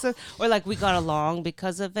 or like we got along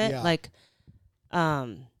because of it. Yeah. Like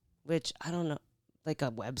which I don't know, like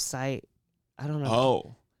a website. I don't know.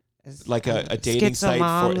 Oh, It's- like I a don't know. dating site for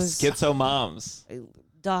Schizomoms schizo moms.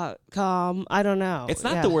 .com. I don't know. It's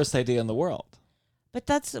not Yeah. the worst idea in the world. But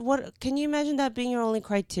that's what. Can you imagine that being your only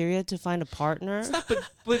criteria to find a partner? It's not,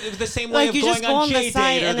 but the same way of you just going go on on the J-Date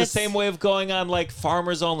site or and the it's- same way of going on like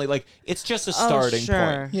Farmers Only. Like it's just a starting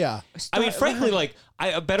sure. point. Yeah. I mean, frankly, like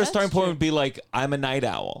a better That's starting point true. would be like I'm a night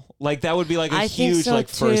owl. Like that would be like a I think huge so like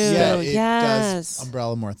too. first Yeah, step. it Yes. does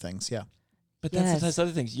umbrella more things. Yeah. But then Yes. sometimes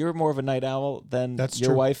other things. You're more of a night owl than That's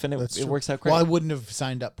your true. wife, and That's it true. works out great. Well, I wouldn't have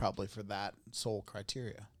signed up probably for that sole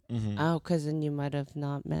criteria. Oh, because then you might have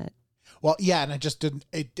not met. Well, yeah, and I just didn't.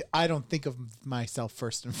 I don't think of myself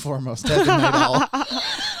first and foremost as a night owl.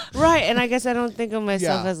 Right, and I guess I don't think of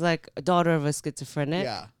myself Yeah. as like a daughter of a schizophrenic.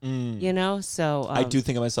 Yeah. You know, so I do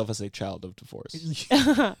think of myself as a child of divorce.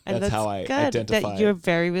 and That's how I good, identify. That you're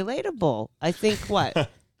very relatable. I think what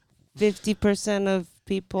 50% of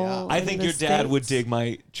people. Yeah. I in think the your dad would States- dig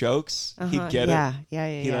my jokes. Uh-huh. He'd get yeah, it. Yeah,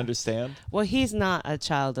 yeah, He'd yeah. understand. Well, he's not a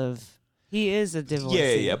child of. He is a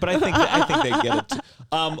divorcee. Yeah. But I think they get it. Too.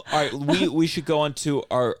 All right, we should go on to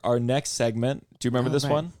our next segment. Do you remember this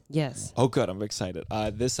Right. one? Yes. Oh, good. I'm excited.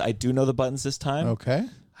 This I do know the buttons this time. Okay.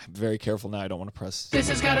 I'm very careful now. I don't want to press. This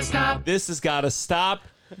has got to stop. This has got to stop.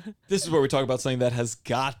 This is where we talk about something that has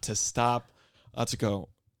got to stop. Atsuko,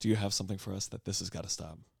 do you have something for us that this has got to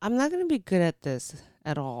stop? I'm not gonna be good at this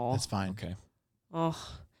at all. That's fine. Okay, Oh,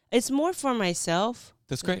 it's more for myself.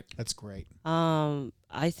 that's great. That's great.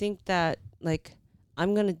 I think that like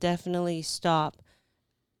I'm gonna definitely stop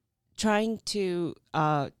trying to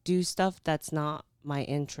do stuff that's not my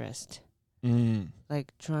interest.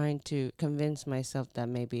 Like trying to convince myself that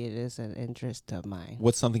maybe it is an interest of mine.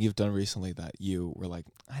 What's something you've done recently that you were like,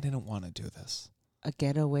 I didn't want to do this? A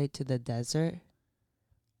getaway to the desert.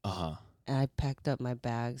 Uh-huh. And I packed up my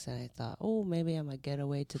bags and I thought, oh, maybe I'm a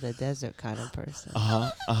getaway to the desert kind of person.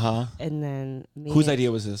 Uh-huh. Uh-huh. And then Whose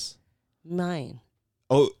idea was this? Mine.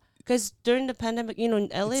 Oh, Because during the pandemic, you know,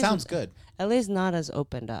 It sounds good. LA's not as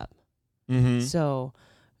opened up. mm-hmm. So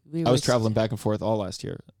we I was were traveling back and forth all last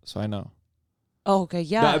year, so I know. Oh, okay,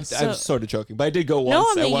 yeah. No, I'm so- sort of joking, but I did go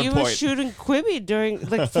once no, I at mean, one you point. were shooting Quibi during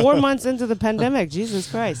like 4 months into the pandemic. Jesus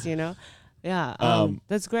Christ, you know? Yeah,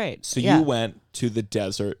 that's great. So yeah. you went to the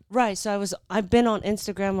desert. Right. So I've been on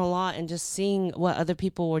Instagram a lot and just seeing what other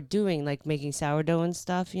people were doing, like making sourdough and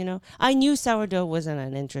stuff, you know. I knew sourdough wasn't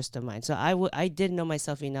an interest of mine. So I did know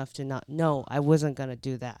myself enough to not know I wasn't going to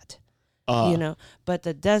do that. You know, but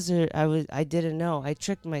the desert, I didn't know. I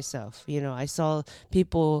tricked myself. You know, I saw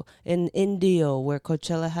people in Indio where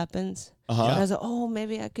Coachella happens. Uh-huh. And I was like, oh,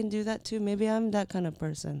 maybe I can do that too. Maybe I'm that kind of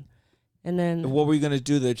person. And then What were you going to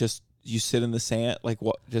do there? Just you sit in the sand? Like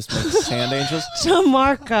what? Just make sand angels? to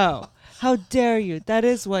Marco, how dare you? That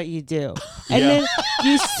is what you do. And Yeah.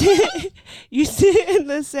 then you sit in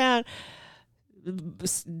the sand,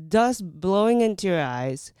 dust blowing into your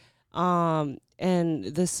eyes, and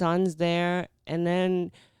the sun's there. And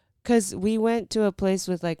then, because we went to a place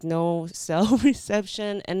with like no cell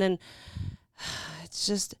reception, and then it's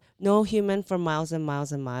just no human for miles and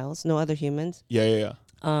miles and miles, no other humans. Yeah.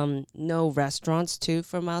 No restaurants too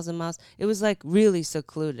for miles and miles. It was like really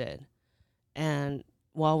secluded. And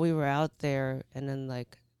while we were out there, and then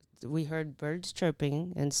like we heard birds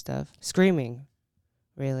chirping and stuff, screaming,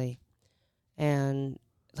 really. And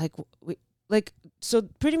so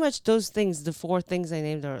pretty much those things, the 4 things I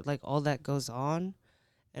named are like all that goes on.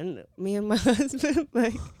 And me and my husband,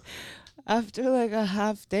 like after like a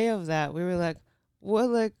half day of that, we were like,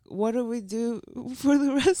 what do we do for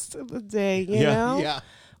the rest of the day? You know? Yeah.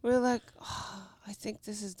 We're like, oh, I think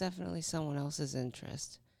this is definitely someone else's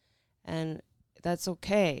interest. And that's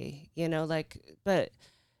okay, you know, like, but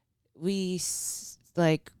we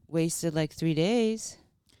wasted like 3 days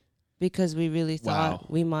because we really thought Wow.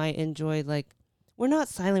 we might enjoy, like, we're not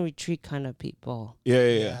silent retreat kind of people.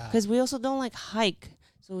 Yeah. Because we also don't like hike.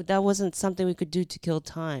 So that wasn't something we could do to kill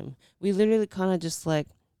time. We literally kind of just like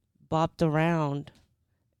bopped around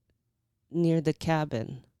near the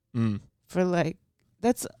cabin for like,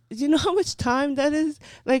 that's, you know how much time that is?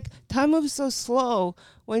 Like, time moves so slow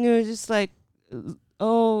when you're just like,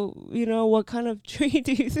 oh, you know, what kind of tree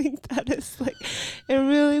do you think that is? Like, it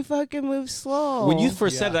really fucking moves slow. When you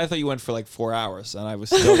first said it, I thought you went for like 4 hours, and I was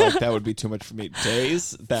still like, that would be too much for me.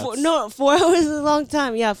 Days? That's 4 hours is a long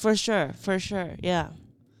time. Yeah, for sure. Yeah.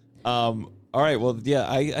 All right. Well,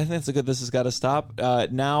 yeah, I think that's a good. This has got to stop.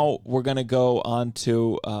 Now we're gonna go on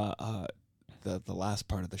to the last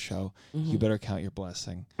part of the show. You better count your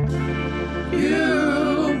blessing.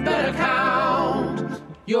 You better count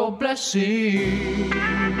your blessing.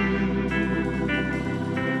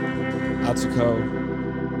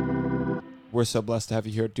 Atsuko, we're so blessed to have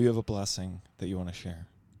you here. Do you have a blessing that you want to share?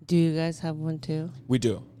 Do you guys have one too? We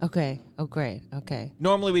do. Okay. Oh, great. Okay.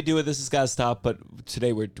 Normally we do it. This has got to stop, but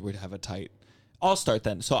today we'd have a tight I'll start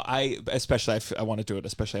then. So I want to do it,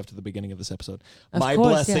 especially after the beginning of this episode. Of My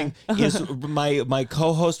course, blessing is my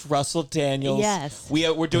co-host Russell Daniels. Yes.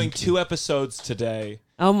 We're doing 2 episodes today.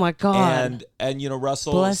 Oh my God. And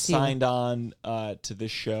Russell Bless you. signed on to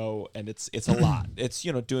this show, and it's a lot. It's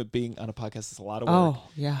being on a podcast is a lot of work. Oh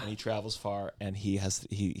yeah. And he travels far, and he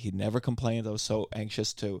never complains. I was so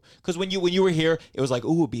anxious because when you were here, it was like,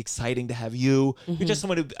 ooh, it'd be exciting to have you. You're just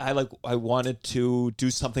someone who I wanted to do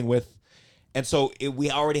something with. And so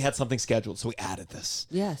we already had something scheduled, so we added this.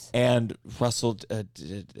 Yes. And Russell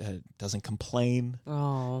doesn't complain.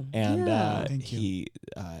 Oh. And yeah. he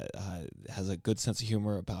has a good sense of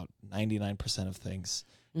humor about 99% of things.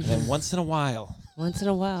 And then once in a while,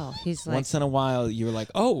 he's like, you're like,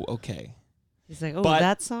 oh, okay. he's like, oh, But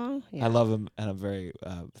that song. Yeah. I love him, and I'm very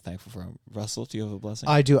thankful for him. Russell, do you have a blessing?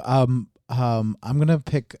 I do. I'm gonna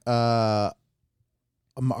pick my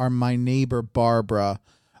neighbor Barbara,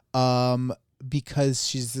 because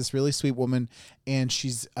she's this really sweet woman, and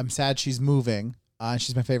I'm sad she's moving.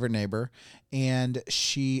 She's my favorite neighbor, and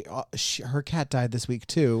her cat died this week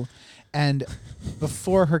too, and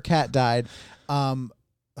before her cat died,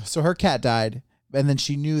 so her cat died, and then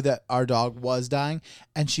she knew that our dog was dying,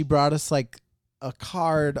 and she brought us like a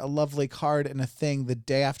lovely card and a thing the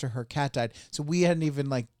day after her cat died. So we hadn't even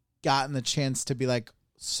like gotten the chance to be like,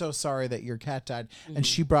 so sorry that your cat died. And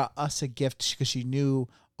she brought us a gift because she knew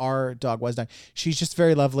our dog was dying. She's just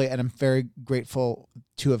very lovely, and I'm very grateful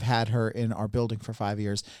to have had her in our building for 5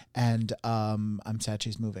 years. And I'm sad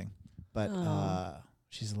she's moving, but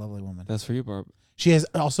she's a lovely woman. That's for you, Barb. She has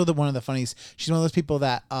also one of the funniest. She's one of those people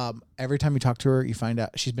that every time you talk to her, you find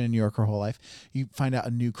out she's been in New York her whole life. You find out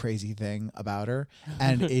a new crazy thing about her,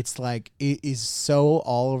 and it's like it is so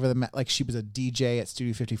all over the map. Like she was a DJ at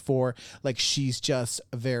Studio 54. Like she's just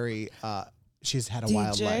very. She's had a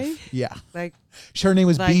wild life. Yeah, like her name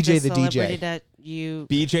was like BJ the celebrity DJ. that you.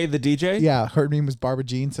 BJ the DJ? Yeah, her name was Barbara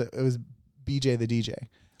Jean, so it was BJ the DJ.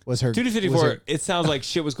 Was her Studio 54, was her- it sounds like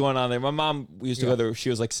shit was going on there. My mom used to go there. She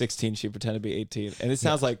was like 16. She pretended to be 18. And it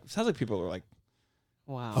sounds like people were like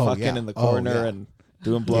Wow. fucking in the corner and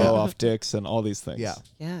doing blow off dicks and all these things. Yeah.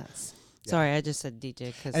 Yes. Sorry, I just said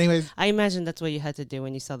DJ because Anyways. I imagine that's what you had to do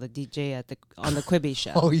when you saw the DJ on the Quibi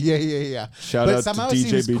show. Oh yeah. Shout But out somehow to it DJ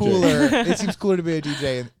seems BJ. cooler. It seems cooler to be a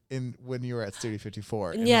DJ in when you were at Studio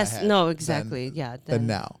 54. in my Yes. head No. Exactly. Yeah. Than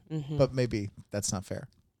now, Mhm. but maybe that's not fair.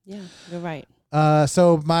 Yeah. You're right.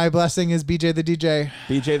 So my blessing is BJ the DJ.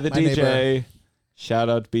 BJ the My DJ. neighbor. Shout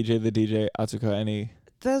out BJ the DJ. Atsuko, any?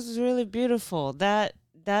 That's really beautiful. That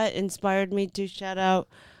inspired me to shout out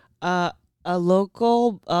a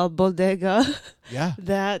local bodega Yeah.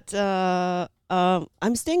 that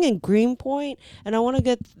I'm staying in Greenpoint, and I want to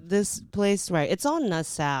get this place right. It's on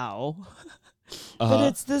Nassau, but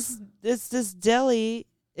it's this deli.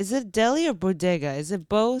 Is it deli or bodega? Is it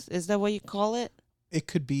both? Is that what you call it? It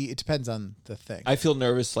could be. It depends on the thing. I feel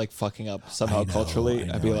nervous like fucking up somehow culturally.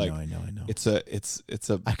 I'd be like, I know. it's a. It's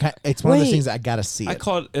one of those Wait. things I gotta see. I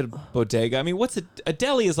call it a bodega. I mean, what's a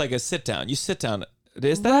deli is like a sit down. You sit down.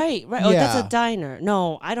 Is that Right. Oh, that's Yeah. a diner.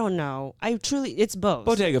 No, I don't know. It's both.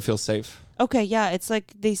 bodega feels safe? Okay, yeah, it's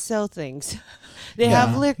like they sell things. They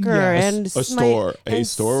have liquor Yeah. and A food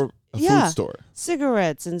store.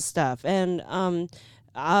 cigarettes and stuff. And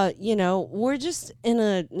we're just in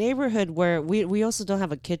a neighborhood where we also don't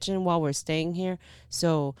have a kitchen while we're staying here.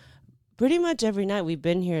 So pretty much every night we've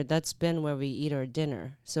been here, that's been where we eat our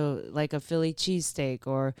dinner. So like a Philly cheesesteak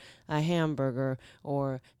or a hamburger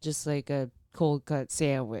or just like a cold cut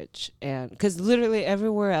sandwich. And because literally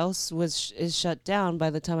everywhere else is shut down by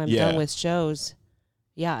the time I'm done with shows.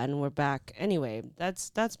 Yeah, and we're back. Anyway,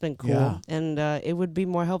 that's been cool. Yeah. And it would be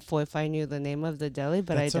more helpful if I knew the name of the deli,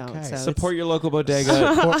 but That's I don't. okay. So Support your local bodega.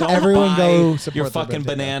 Don't Everyone buy go support your the fucking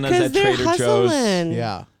bodega. bananas because at they're Trader Joe's. hustling.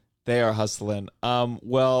 Yeah. They are hustling.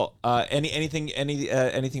 Anything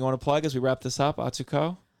you want to plug as we wrap this up,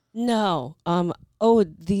 Atsuko? No.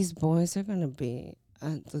 These boys are gonna be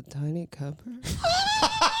at the tiny cupboard.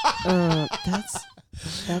 That's.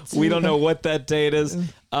 We don't know what that date is.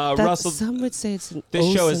 Russell, Some would say it's an this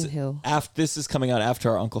show is Olsen Hill. this is coming out after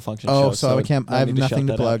our Uncle Function show. Oh, so I can't. no I have need to nothing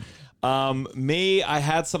shout to that plug. out. Me, I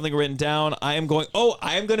had something written down. I am going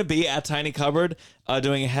to be at Tiny Cupboard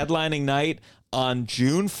doing a headlining night on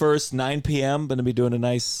June 1st, 9 p.m. Going to be doing a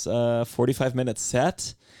nice 45-minute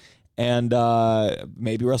set. And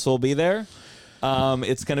maybe Russell will be there.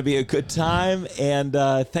 It's going to be a good time. And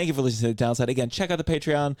thank you for listening to The Downside. Again, check out the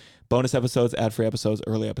Patreon. Bonus episodes, ad-free episodes,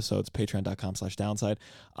 early episodes, patreon.com/downside.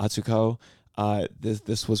 Atsuko,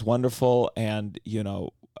 this was wonderful. And,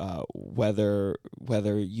 whether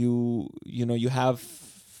you have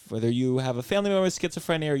whether you have a family member with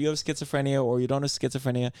schizophrenia or you have schizophrenia or you don't have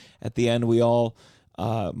schizophrenia, at the end we all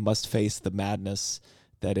must face the madness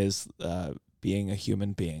that is being a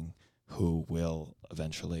human being who will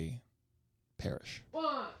eventually perish.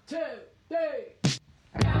 1, 2, 3.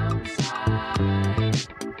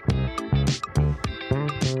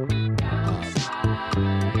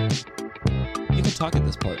 You can talk at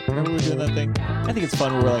this part. Remember we were doing that thing? I think it's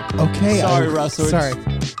fun. We're like, Okay. sorry, Russ. Sorry.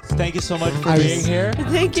 Thank you so much for I was- being here.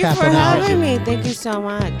 Thank you for Tapping out. having me. Thank you so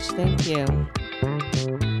much. Thank you.